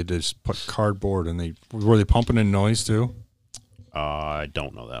like, oh, they just put cardboard and were they pumping in noise too? I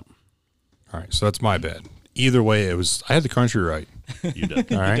don't know that. All right, so that's my bad. Either way, I had the country right. You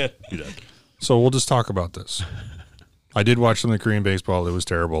did. All right. You did. So we'll just talk about this. I did watch some of the Korean baseball. It was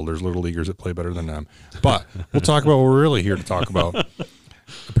terrible. There's little leaguers that play better than them. But we'll talk about what we're really here to talk about.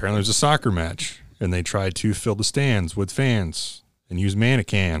 Apparently there's a soccer match, and they tried to fill the stands with fans and use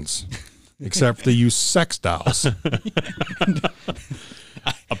mannequins, except they use sex dolls.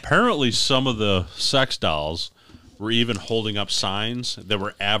 Apparently, some of the sex dolls were even holding up signs that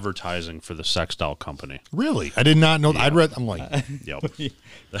were advertising for the sex doll company. Really? I did not know. Yeah. I'd read. I'm like, Yep.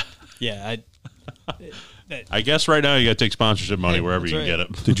 Yeah, I guess right now you got to take sponsorship money wherever you That's can right.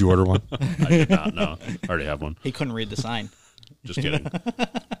 get it. did you order one? I did not know. I already have one. he couldn't read the sign. Just kidding.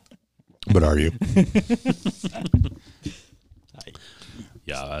 But are you?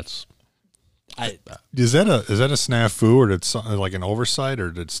 Yeah, that's. Is that a snafu, or did something like an oversight,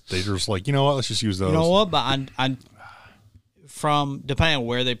 or did they just like, you know what, let's just use those? You know what? But from depending on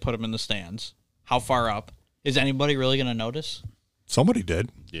where they put them in the stands, how far up is anybody really going to notice? Somebody did.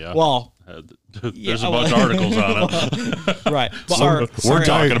 Yeah. Well, there's a bunch of articles on it. right. But We're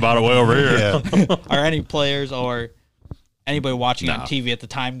talking about it way over here. Yeah. are any players or anybody watching No. on TV at the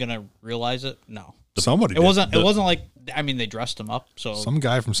time going to realize it? No. Somebody It did. wasn't. It wasn't like. I mean, they dressed him up. So Some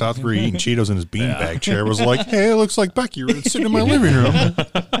guy from South Korea eating Cheetos in his beanbag chair was like, hey, it looks like Becky sitting in my living room.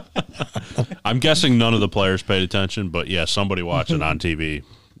 I'm guessing none of the players paid attention, but yeah, somebody watching on TV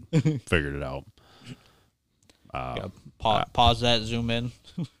figured it out. pause that. Zoom in.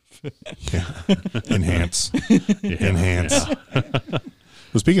 Enhance. Enhance. Well,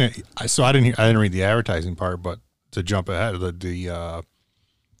 speaking of, so I didn't read the advertising part, but to jump ahead, the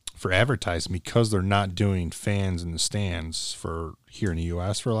for advertising, because they're not doing fans in the stands for here in the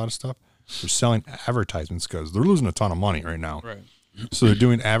U.S. for a lot of stuff, they're selling advertisements because they're losing a ton of money right now. Right. So they're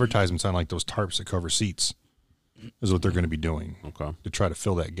doing advertisements on like those tarps that cover seats is what they're going to be doing Okay. to try to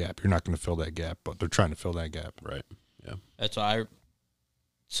fill that gap. You're not going to fill that gap, but they're trying to fill that gap. Right. Yeah. That's why.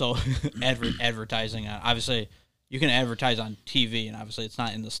 So advertising. Obviously, you can advertise on TV, and obviously, it's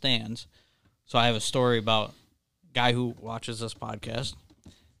not in the stands. So I have a story about guy who watches this podcast,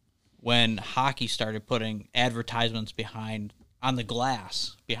 when hockey started putting advertisements on the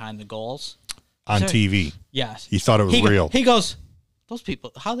glass behind the goals On Sorry. TV. Yes, He thought it was real. He goes, "Those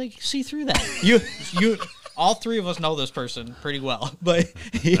people, how they see through that?" You, all three of us know this person pretty well, but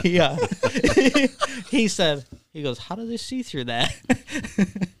he said, he goes, "How do they see through that?"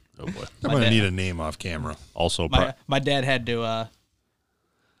 Oh boy. I'm going to need a name off camera. Also, My dad had to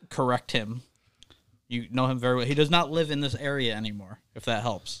correct him. You know him very well. He does not live in this area anymore, if that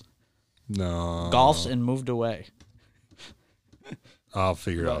helps. No. Golfs and moved away. I'll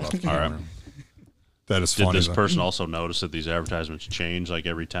figure it out off camera. All right. That is did funny. this though. person also notice that these advertisements change like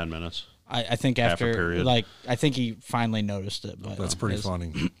every 10 minutes? I think Half a after, period. like, I think he finally noticed it. But That's pretty his-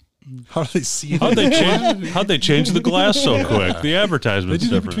 funny. How do they see How'd that? how'd they change the glass so quick? The They advertisement's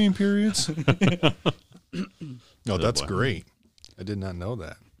did it different. between periods? No, that's boy. great. I did not know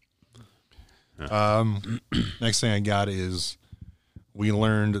that. Next thing I got is we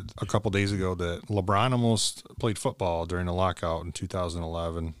learned a couple days ago that LeBron almost played football during the lockout in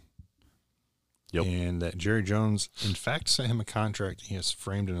 2011. Yep. And that Jerry Jones, in fact, sent him a contract he has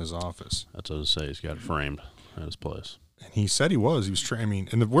framed in his office. That's what I say. He's got it framed at his place. And he said he was. He was training.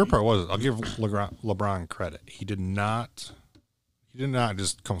 And the weird part was, I'll give LeBron credit. He did not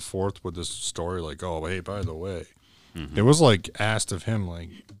just come forth with this story like, oh, hey, by the way. Mm-hmm. It was like asked of him, like,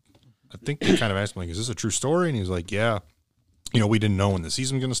 I think they kind of asked him, like, is this a true story? And he was like, yeah. You know, we didn't know when the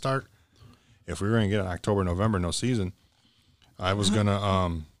season was going to start. If we were going to get October, November, no season, I was going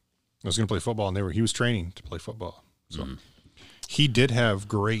to play football, and he was training to play football. So he did have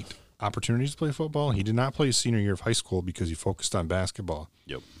great opportunities to play football. He did not play his senior year of high school because he focused on basketball.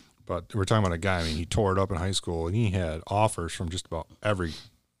 Yep. But we're talking about a guy, I mean, he tore it up in high school, and he had offers from just about every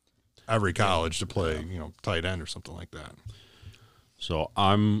college to play, tight end or something like that. So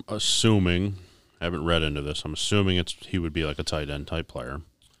I'm assuming, I haven't read into this, I'm assuming he would be like a tight end type player.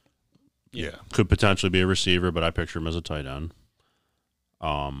 Yeah. Could potentially be a receiver, but I picture him as a tight end.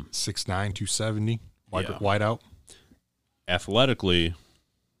 6'9", 270, Yeah. wide out. Athletically,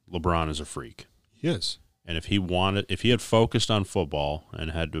 LeBron is a freak. He is. And if he had focused on football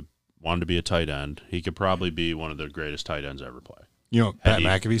and wanted to be a tight end, he could probably be one of the greatest tight ends ever play. You know what Pat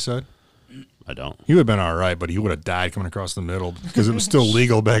Had McAfee said? I don't. He would have been all right, but he would have died coming across the middle because it was still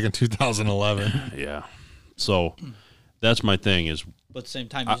legal back in 2011. Yeah. So that's my thing is, But at the same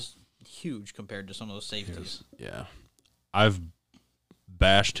time, he's huge compared to some of those safeties. yeah, I've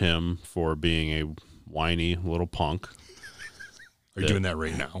bashed him for being a whiny little punk. Are you doing that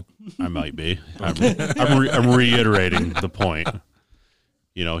right now? I might be. I'm reiterating the point.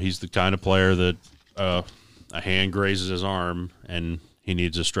 You know, he's the kind of player that a hand grazes his arm and he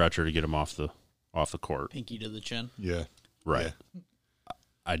needs a stretcher to get him off the court. Pinky to the chin. Yeah. Right. Yeah.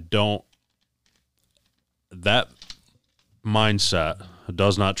 I don't. That mindset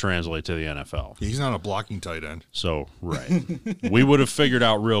does not translate to the NFL. He's not a blocking tight end. So, right. We would have figured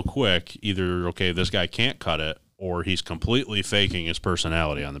out real quick either, okay, this guy can't cut it, or he's completely faking his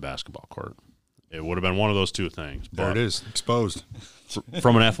personality on the basketball court. It would have been one of those two things. There But it is, exposed.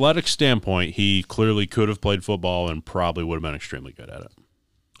 from an athletic standpoint, he clearly could have played football and probably would have been extremely good at it.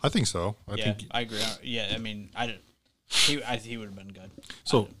 I think so. I Yeah, think I agree. Yeah, I mean, he would have been good.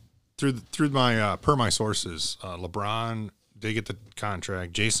 so. Through my per my sources, LeBron did get the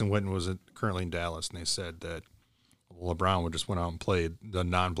contract. Jason Witten was currently in Dallas, and they said that LeBron would just went out and played the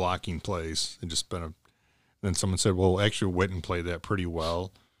non-blocking plays and just been a. Then someone said, "Well, actually, Witten played that pretty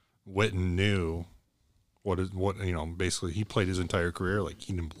well." Witten knew what basically he played his entire career like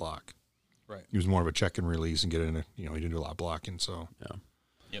he didn't block. Right. He was more of a check and release and get in. He didn't do a lot of blocking. So Yeah.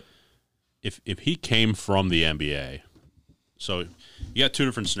 Yep. If he came from the NBA, so you got two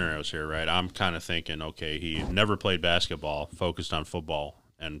different scenarios here, right? I'm kind of thinking, okay, he never played basketball, focused on football,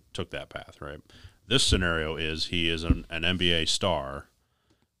 and took that path, right? This scenario is he is an NBA star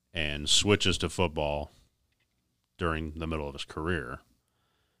and switches to football during the middle of his career.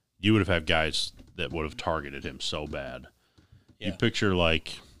 You would have had guys that would have targeted him so bad. Yeah. You picture,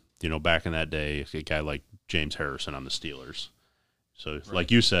 like, back in that day, a guy like James Harrison on the Steelers. So, like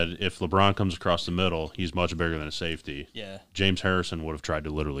you said, if LeBron comes across the middle, he's much bigger than a safety. Yeah. James Harrison would have tried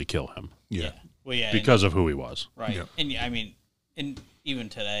to literally kill him yeah. Well, yeah. because of who he was. right. Yep. And I mean, and even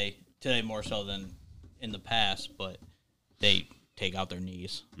today more so than in the past, but they take out their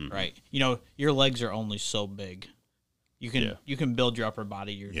knees, right? Your legs are only so big. You can build your upper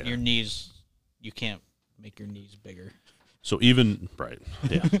body. Your knees, you can't make your knees bigger. So even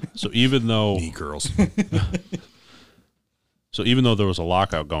So even though Knee girls. there was a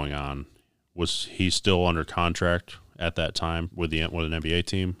lockout going on, was he still under contract at that time with an NBA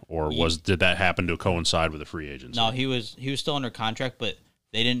team, or did that happen to coincide with the free agency? No, he was still under contract, but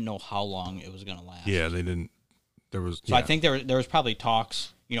they didn't know how long it was going to last. Yeah, they didn't. There was. So I think there was probably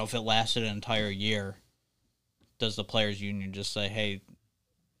talks. If it lasted an entire year, does the players' union just say, "Hey,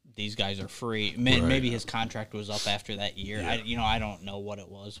 these guys are free"? Maybe his contract was up after that year. Yeah. I don't know what it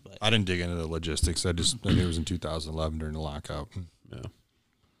was, but I didn't dig into the logistics. I knew it was in 2011 during the lockout. Yeah.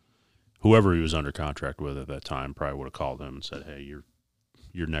 Whoever he was under contract with at that time probably would have called him and said, "Hey,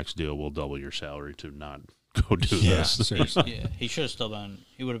 your next deal will double your salary to not go do this." Seriously. yeah, he should have still been.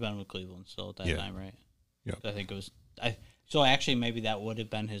 He would have been with Cleveland still at that time, right? Yep. I think it was. So actually, maybe that would have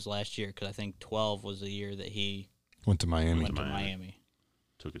been his last year because I think 12 was the year that he Went to Miami. went to Miami.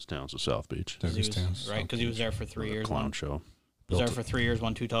 Took his talents to South Beach. Took his talents. Right, because he was there for 3 years. Clown show. Was there for 3 years,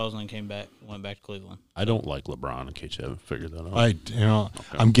 won 2000, and went back to Cleveland. I don't like LeBron, in case you haven't figured that out.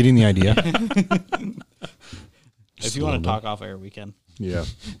 I'm getting the idea. If you want to talk off air, we can. Yeah.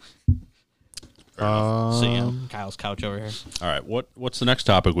 Kyle's couch over here. All right, what's the next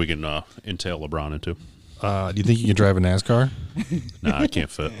topic we can entail LeBron into? Do you think you can drive a NASCAR? Nah, I can't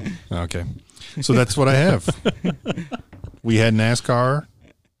fit. Okay. So that's what I have. We had NASCAR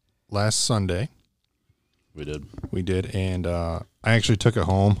last Sunday. We did. We did, and I actually took it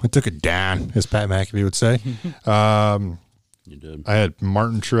home. I took it down, as Pat McAfee would say. You did. I had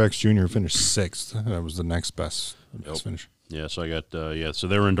Martin Truex Jr. finish 6th. That was the next best finish. Yeah, so I got, so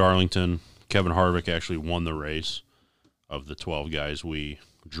they were in Darlington. Kevin Harvick actually won the race of the 12 guys we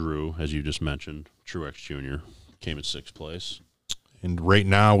drew, as you just mentioned. Truex Jr. came in 6th place. And right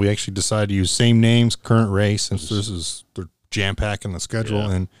now, we actually decided to use same names, current race, since they're jam-packing the schedule.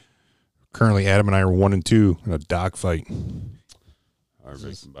 Yeah. And currently, Adam and I are 1 and 2 in a dogfight.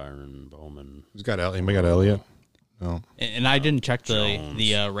 Harvick, Byron, Bowman. Who's got Elliott? Anybody got Elliott? No. And I didn't check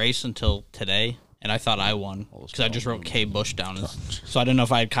the race until today, and I thought I won because I just wrote K. Bush down, so I didn't know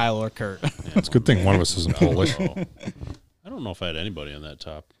if I had Kyle or Kurt. It's a good thing one of us isn't Polish. I don't know if I had anybody in that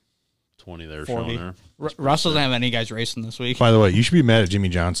top 20 there 40. showing there. Russell doesn't have any guys racing this week. By the way, you should be mad at Jimmy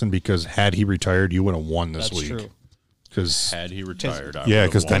Johnson because had he retired, you would have won this That's week. true. Because Had he retired,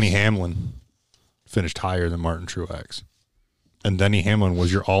 because Denny Hamlin finished higher than Martin Truex, and Denny Hamlin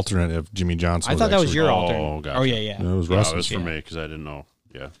was your alternate if Jimmy Johnson. I thought that was your Oh, alternate. gotcha. Oh yeah. No, it was Yeah, it Russell's. was for me because I didn't know.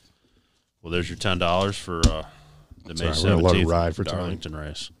 Yeah. Well, there's your $10 for the May all right, we're gonna let it 17th ride for tonight. Darlington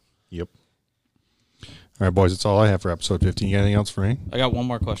race. Yep. All right, boys, that's all I have for episode 15. You got anything else for me? I got one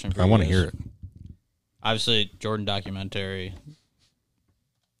more question for I you. want to guys. hear it. Obviously, Jordan documentary.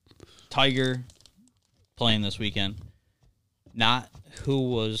 Tiger playing this weekend. Not who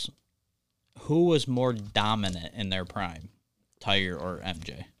was more dominant in their prime, Tiger or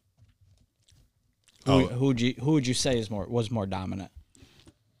MJ? Who would you say was more dominant?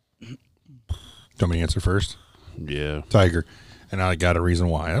 Do you want me to answer first? Yeah. Tiger. And I got a reason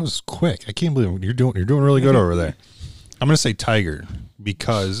why. That was quick. I can't believe you're doing really good over there. I'm going to say Tiger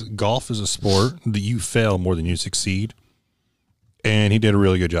because golf is a sport that you fail more than you succeed. And he did a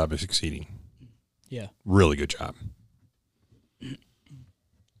really good job of succeeding. Yeah. Really good job.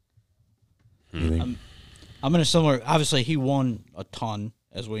 I'm in a similar. Obviously, he won a ton,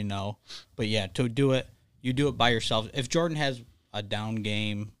 as we know. But yeah, to do it, you do it by yourself. If Jordan has a down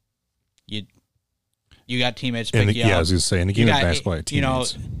game, you got teammates pick you up. Yeah, I was going to say, in the game of basketball,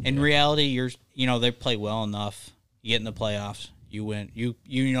 teammates. In reality, they play well enough. You get in the playoffs, you win.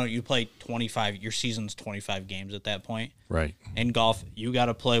 You play 25. Your season's 25 games at that point. Right. In golf, you got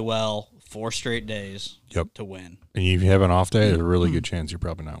to play well 4 straight days. Yep. To win. And if you have an off day, there's a really good chance you're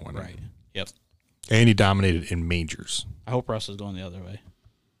probably not winning. Right. Yep. And he dominated in majors. I hope Russ is going the other way.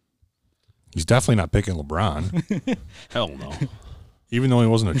 He's definitely not picking LeBron, Hell no. even though he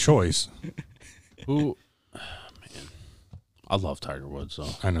wasn't a choice. Man, I love Tiger Woods, though.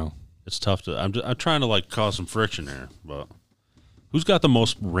 I know. It's tough to. I'm trying to cause some friction here, but who's got the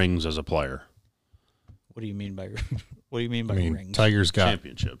most rings as a player? What do you mean by rings? Tiger's got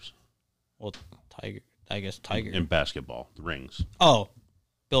Championships Well, Tiger. I guess Tiger. in basketball. The rings. Oh,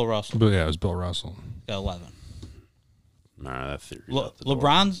 Bill Russell But yeah, it was Bill Russell. got 11. Nah, that theory's out the door.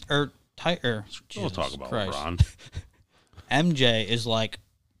 LeBron's or Tiger. We'll talk about Christ. LeBron. MJ is like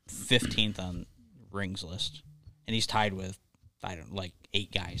 15th on rings list, and he's tied with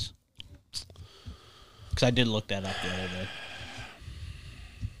 8 guys. Because I did look that up the other day.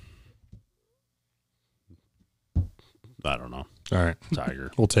 I don't know. All right.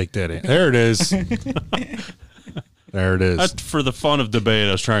 Tiger. We'll take that in. There it is. There it is. That's for the fun of debate.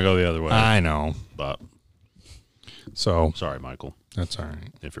 I was trying to go the other way. I know. But So sorry, Michael, that's all right.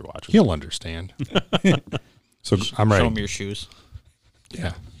 if you're watching. He'll understand. So I'm Show ready. him your shoes.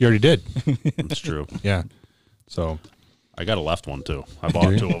 Yeah. You already did. It's true. Yeah. So I got a left one too. I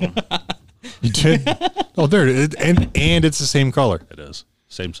bought 2 of them. you did. Oh, there it is. And it's the same color. It is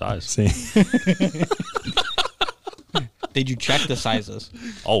same size. Same. Did you check the sizes?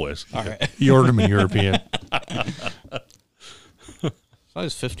 Always. All right. You ordered them in European.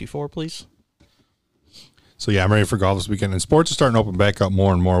 Size 54, please. So yeah, I'm ready for golf this weekend. And sports are starting to open back up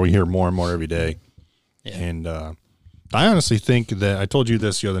more and more. We hear more and more every day. Yeah. And I honestly think that I told you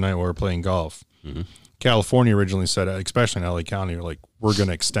this the other night while we were playing golf. Mm-hmm. California originally said, especially in LA County, like we're going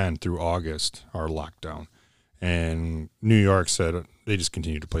to extend through August our lockdown. And New York said they just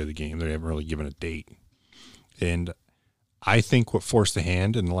continue to play the game. They haven't really given a date. And I think what forced the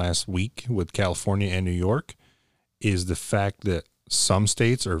hand in the last week with California and New York is the fact that some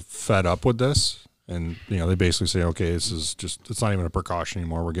states are fed up with this. And, they basically say, okay, this is just, it's not even a precaution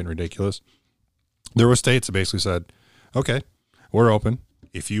anymore. We're getting ridiculous. There were states that basically said, okay, we're open.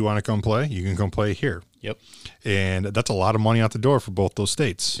 If you want to come play, you can come play here. Yep. And that's a lot of money out the door for both those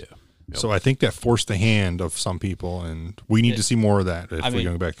states. Yeah. Yep. So I think that forced the hand of some people, and we need to see more of that if we're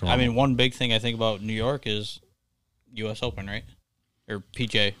going back to normal. one big thing I think about New York is U.S. Open, right? Or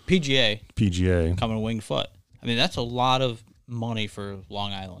PGA coming winged foot. I mean, that's a lot of money for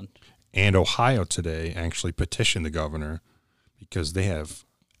Long Island. And Ohio today actually petitioned the governor because they have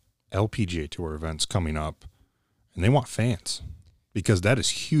LPGA Tour events coming up, and they want fans because that is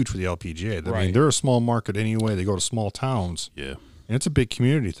huge for the LPGA. I mean, they're a small market anyway. They go to small towns. Yeah. And it's a big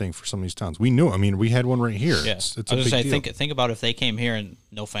community thing for some of these towns. We knew. I mean, we had one right here. Yeah. It's I was a going big to deal. think about if they came here and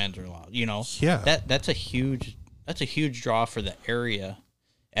no fans are allowed. Yeah. That's a huge draw for the area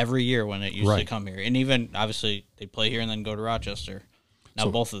every year when it used to come here. And even obviously they play here and then go to Rochester. Now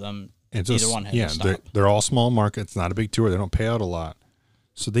both of them, either one has to stop. They're all small markets. Not a big tour. They don't pay out a lot,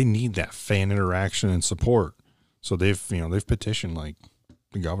 so they need that fan interaction and support. So they've petitioned like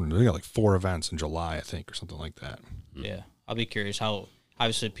the governor. They got like 4 events in July, I think, or something like that. Yeah, I'll be curious how.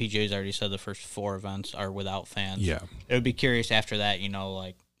 Obviously, PGA's already said the first 4 events are without fans. Yeah, it would be curious after that.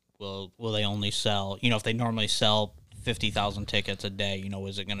 Like, will they only sell? If they normally sell 50,000 tickets a day,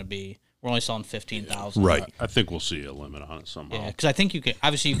 is it going to be we're only selling 15,000? Right. I think we'll see a limit on it somehow. Yeah, because I think you can.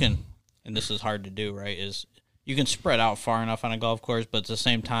 Obviously, you can, and this is hard to do. Right? Is you can spread out far enough on a golf course, but at the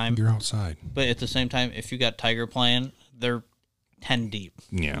same time, you're outside. But at the same time, if you got Tiger playing, they're 10 deep.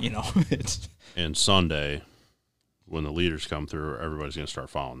 Yeah. It's. And Sunday, when the leaders come through, everybody's going to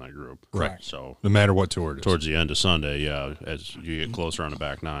start following that group. Correct. So no matter what tour it is. Towards the end of Sunday, as you get closer on the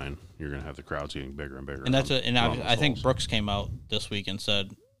back 9, you're going to have the crowds getting bigger and bigger. And I think Brooks came out this week and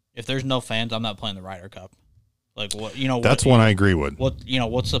said, if there's no fans, I'm not playing the Ryder Cup. Like what That's one I agree with.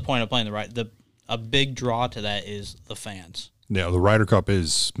 What's the point of playing the Ryder? A big draw to that is the fans. Yeah, the Ryder Cup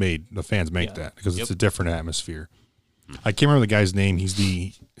is made. The fans make that because it's a different atmosphere. I can't remember the guy's name. His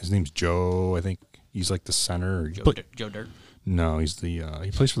name's Joe. I think he's like the center. Joe Dirt. No, he's the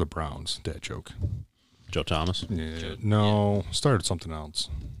he plays for the Browns. Dad joke. Joe Thomas. Yeah, started something else.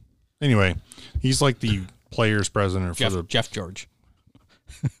 Anyway, he's like the players president for the Jeff George.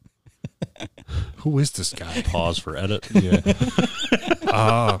 Who is this guy? Pause for edit. Yeah.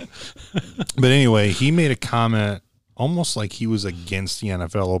 But anyway, he made a comment almost like he was against the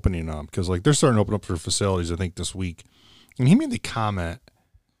NFL opening up because like they're starting to open up for facilities, I think, this week. And he made the comment,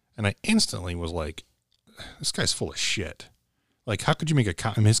 and I instantly was like, this guy's full of shit. Like, how could you make a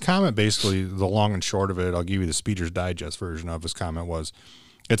comment? His comment, basically, the long and short of it, I'll give you the Speeder's Digest version of his comment was,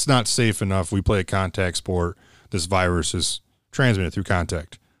 it's not safe enough. We play a contact sport. This virus is transmitted through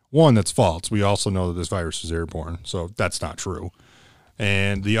contact. One, that's false. We also know that this virus is airborne, so that's not true.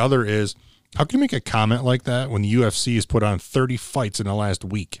 And the other is, how can you make a comment like that when the UFC has put on 30 fights in the last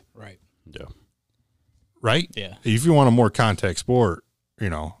week? Right. Yeah. Right? Yeah. If you want a more contact sport,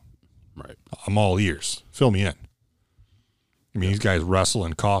 right. I'm all ears. Fill me in. I mean, these guys wrestle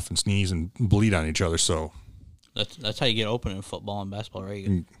and cough and sneeze and bleed on each other, so. That's how you get open in football and basketball, right?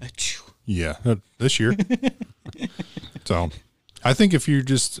 Yeah, this year. So, I think if you're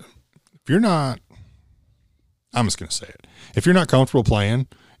not, I'm just going to say it. If you're not comfortable playing,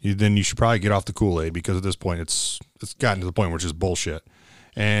 then you should probably get off the Kool-Aid because at this point it's gotten to the point where it's just bullshit.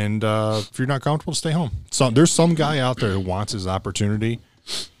 And if you're not comfortable, stay home. So there's some guy out there who wants his opportunity,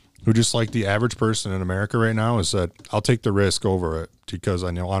 who just like the average person in America right now is that I'll take the risk over it because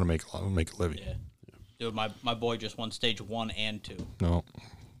I know how to make a living. Yeah. Dude, my boy just won stage 1 and 2. No.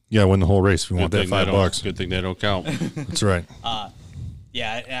 Yeah, win the whole race if you want that $5. Good thing they don't count. That's right.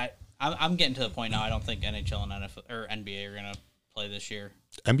 Yeah, I'm getting to the point now. I don't think NHL and NFL or NBA are gonna play this year.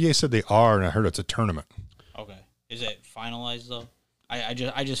 NBA said they are, and I heard it's a tournament. Okay, is it finalized though? I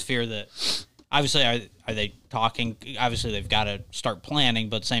just fear that. Obviously, are they talking? Obviously, they've got to start planning,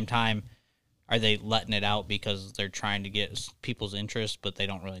 but at the same time, are they letting it out because they're trying to get people's interest, but they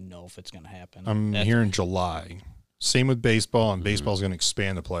don't really know if it's going to happen? I'm hearing July. Same with baseball, and baseball's going to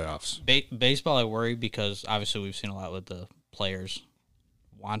expand the playoffs. Baseball, I worry because obviously we've seen a lot with the players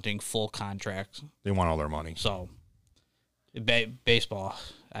wanting full contracts. They want all their money. So, baseball,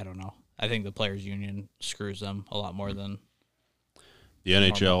 I don't know. I think the players' union screws them a lot more than the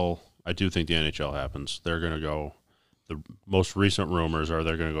NHL. I do think the NHL happens. They're going to go. The most recent rumors are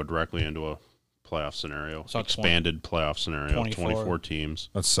they're going to go directly into a playoff scenario, So expanded playoff scenario, 24 teams.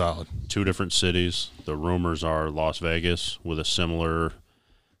 That's solid. 2 different cities. The rumors are Las Vegas with a similar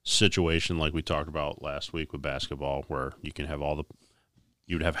situation like we talked about last week with basketball, where you can have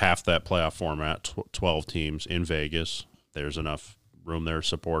you'd have half that playoff format, 12 teams in Vegas. There's enough room there to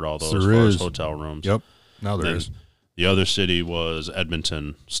support all those as far as hotel rooms. Yep. Now there is. The other city was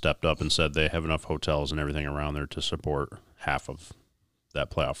Edmonton, stepped up and said they have enough hotels and everything around there to support half of that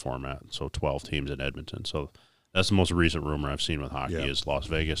playoff format, so 12 teams in Edmonton. So that's the most recent rumor I've seen with hockey is Las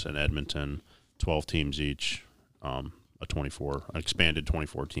Vegas and Edmonton, 12 teams each, an expanded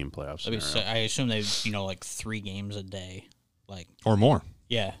 24-team playoff scenario. I assume they, like 3 games a day, like Or more.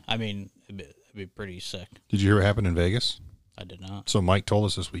 Yeah, I mean, it'd be pretty sick. Did you hear what happened in Vegas? I did not. So Mike told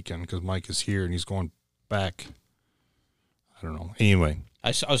us this weekend, because Mike is here and he's going back. I don't know. Anyway.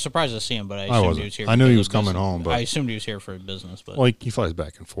 I was surprised to see him, but I assumed he was here. I knew he was coming home, but I assumed he was here for business. But well, he flies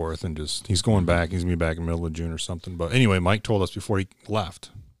back and forth, and he's going back. He's gonna be back in the middle of June or something. But anyway, Mike told us before he left.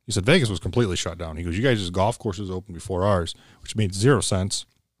 He said Vegas was completely shut down. He goes, "You guys' golf courses open before ours," which made 0 sense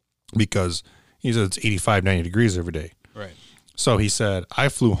because he said it's 85, 90 degrees every day. Right. So he said, I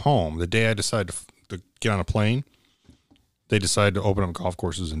flew home the day I decided to get on a plane. They decided to open up golf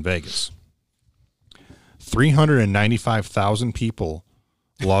courses in Vegas. 395,000 people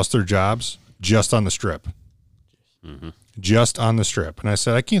lost their jobs just on the Strip. Mm-hmm. Just on the Strip. And I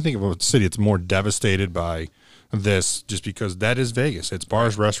said, I can't think of a city that's more devastated by this, just because that is Vegas. It's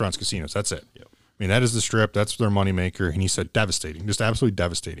bars, restaurants, casinos. That's it. Yep. I mean, that is the Strip. That's their moneymaker. And he said, devastating, just absolutely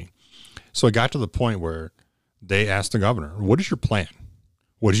devastating. So it got to the point where they asked the governor, what is your plan?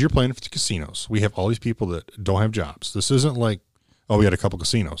 What is your plan for the casinos? We have all these people that don't have jobs. This isn't like, oh, we had a couple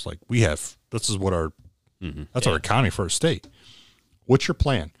casinos. Like, this is what our, that's our economy for a state. What's your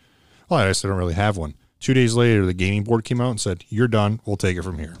plan? Well, I said, I don't really have one. 2 days later, the gaming board came out and said, you're done. We'll take it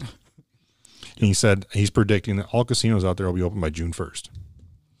from here. And he said he's predicting that all casinos out there will be open by June 1st.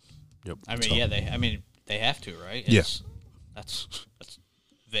 Yep. I mean, they have to, right? Yes. That's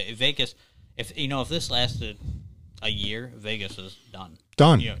Vegas. If this lasted a year, Vegas is done.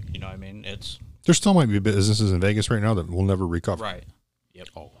 Done. You know what I mean? There still might be businesses in Vegas right now that will never recover. Right. Yep.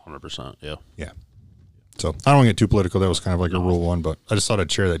 Oh, 100%. Yeah. Yeah. So I don't want to get too political. That was kind of like a rule one, but I just thought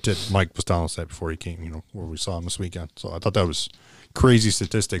I'd share that. Mike was telling us that before he came, where we saw him this weekend. So I thought that was crazy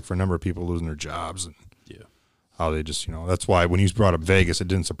statistic for a number of people losing their jobs and how they just, that's why when he's brought up Vegas, it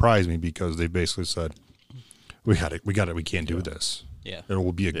didn't surprise me, because they basically said, we can't do this. Yeah. It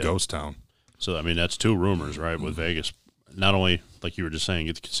will be a ghost town. So, I mean, that's 2 rumors, right, with Vegas. Not only, like you were just saying,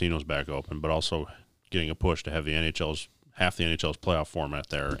 get the casinos back open, but also getting a push to have half the NHL's playoff format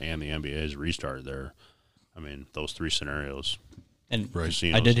there and the NBA's restarted there. I mean, those 3 scenarios. And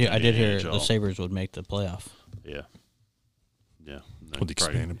casinos I did hear NHL. the Sabres would make the playoff. Yeah. Yeah. With the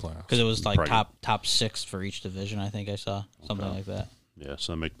expanded playoffs. Because it was like top 6 for each division, I think I saw. Something like that. Yeah,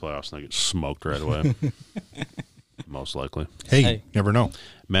 so they make the playoffs and they get smoked right away. Most likely. Hey, never know.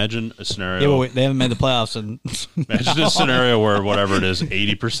 Imagine a scenario. Yeah, but they haven't made the playoffs. Imagine a scenario where whatever it is,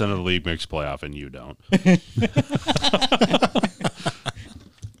 80% of the league makes playoff and you don't.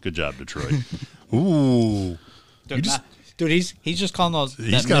 Good job, Detroit. Ooh. Dude, he's just calling those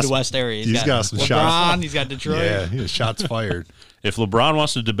that Midwest area. He's got some LeBron, shots. He's got Detroit. Yeah, he has shots fired. If LeBron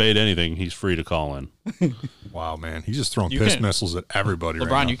wants to debate anything, he's free to call in. Wow, man. He's just throwing piss missiles at everybody LeBron,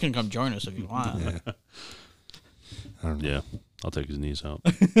 right now. you can come join us if you want. Yeah, I'll take his knees out.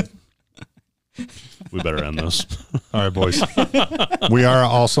 We better end this. All right, boys. We are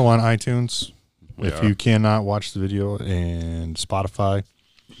also on iTunes. If you cannot watch the video, and Spotify.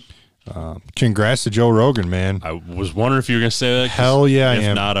 Congrats to Joe Rogan, man. I was wondering if you were going to say that. Hell yeah, I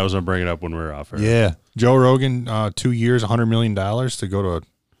am. If not, I was going to bring it up when we were off air. Yeah. Joe Rogan, 2 years, $100 million to go to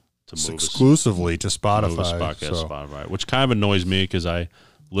move exclusively to Spotify. Move his podcast Spotify, which kind of annoys me because I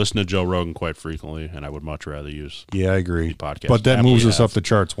listen to Joe Rogan quite frequently, and I would much rather use I agree. the podcast. But that moves us up the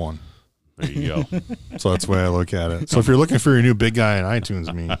charts one. There you go. So that's the way I look at it. So if you're looking for your new big guy on iTunes,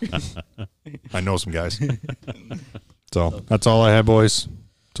 I know some guys. So that's all I have, boys.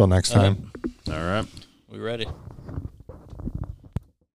 Till next time. All right. We ready?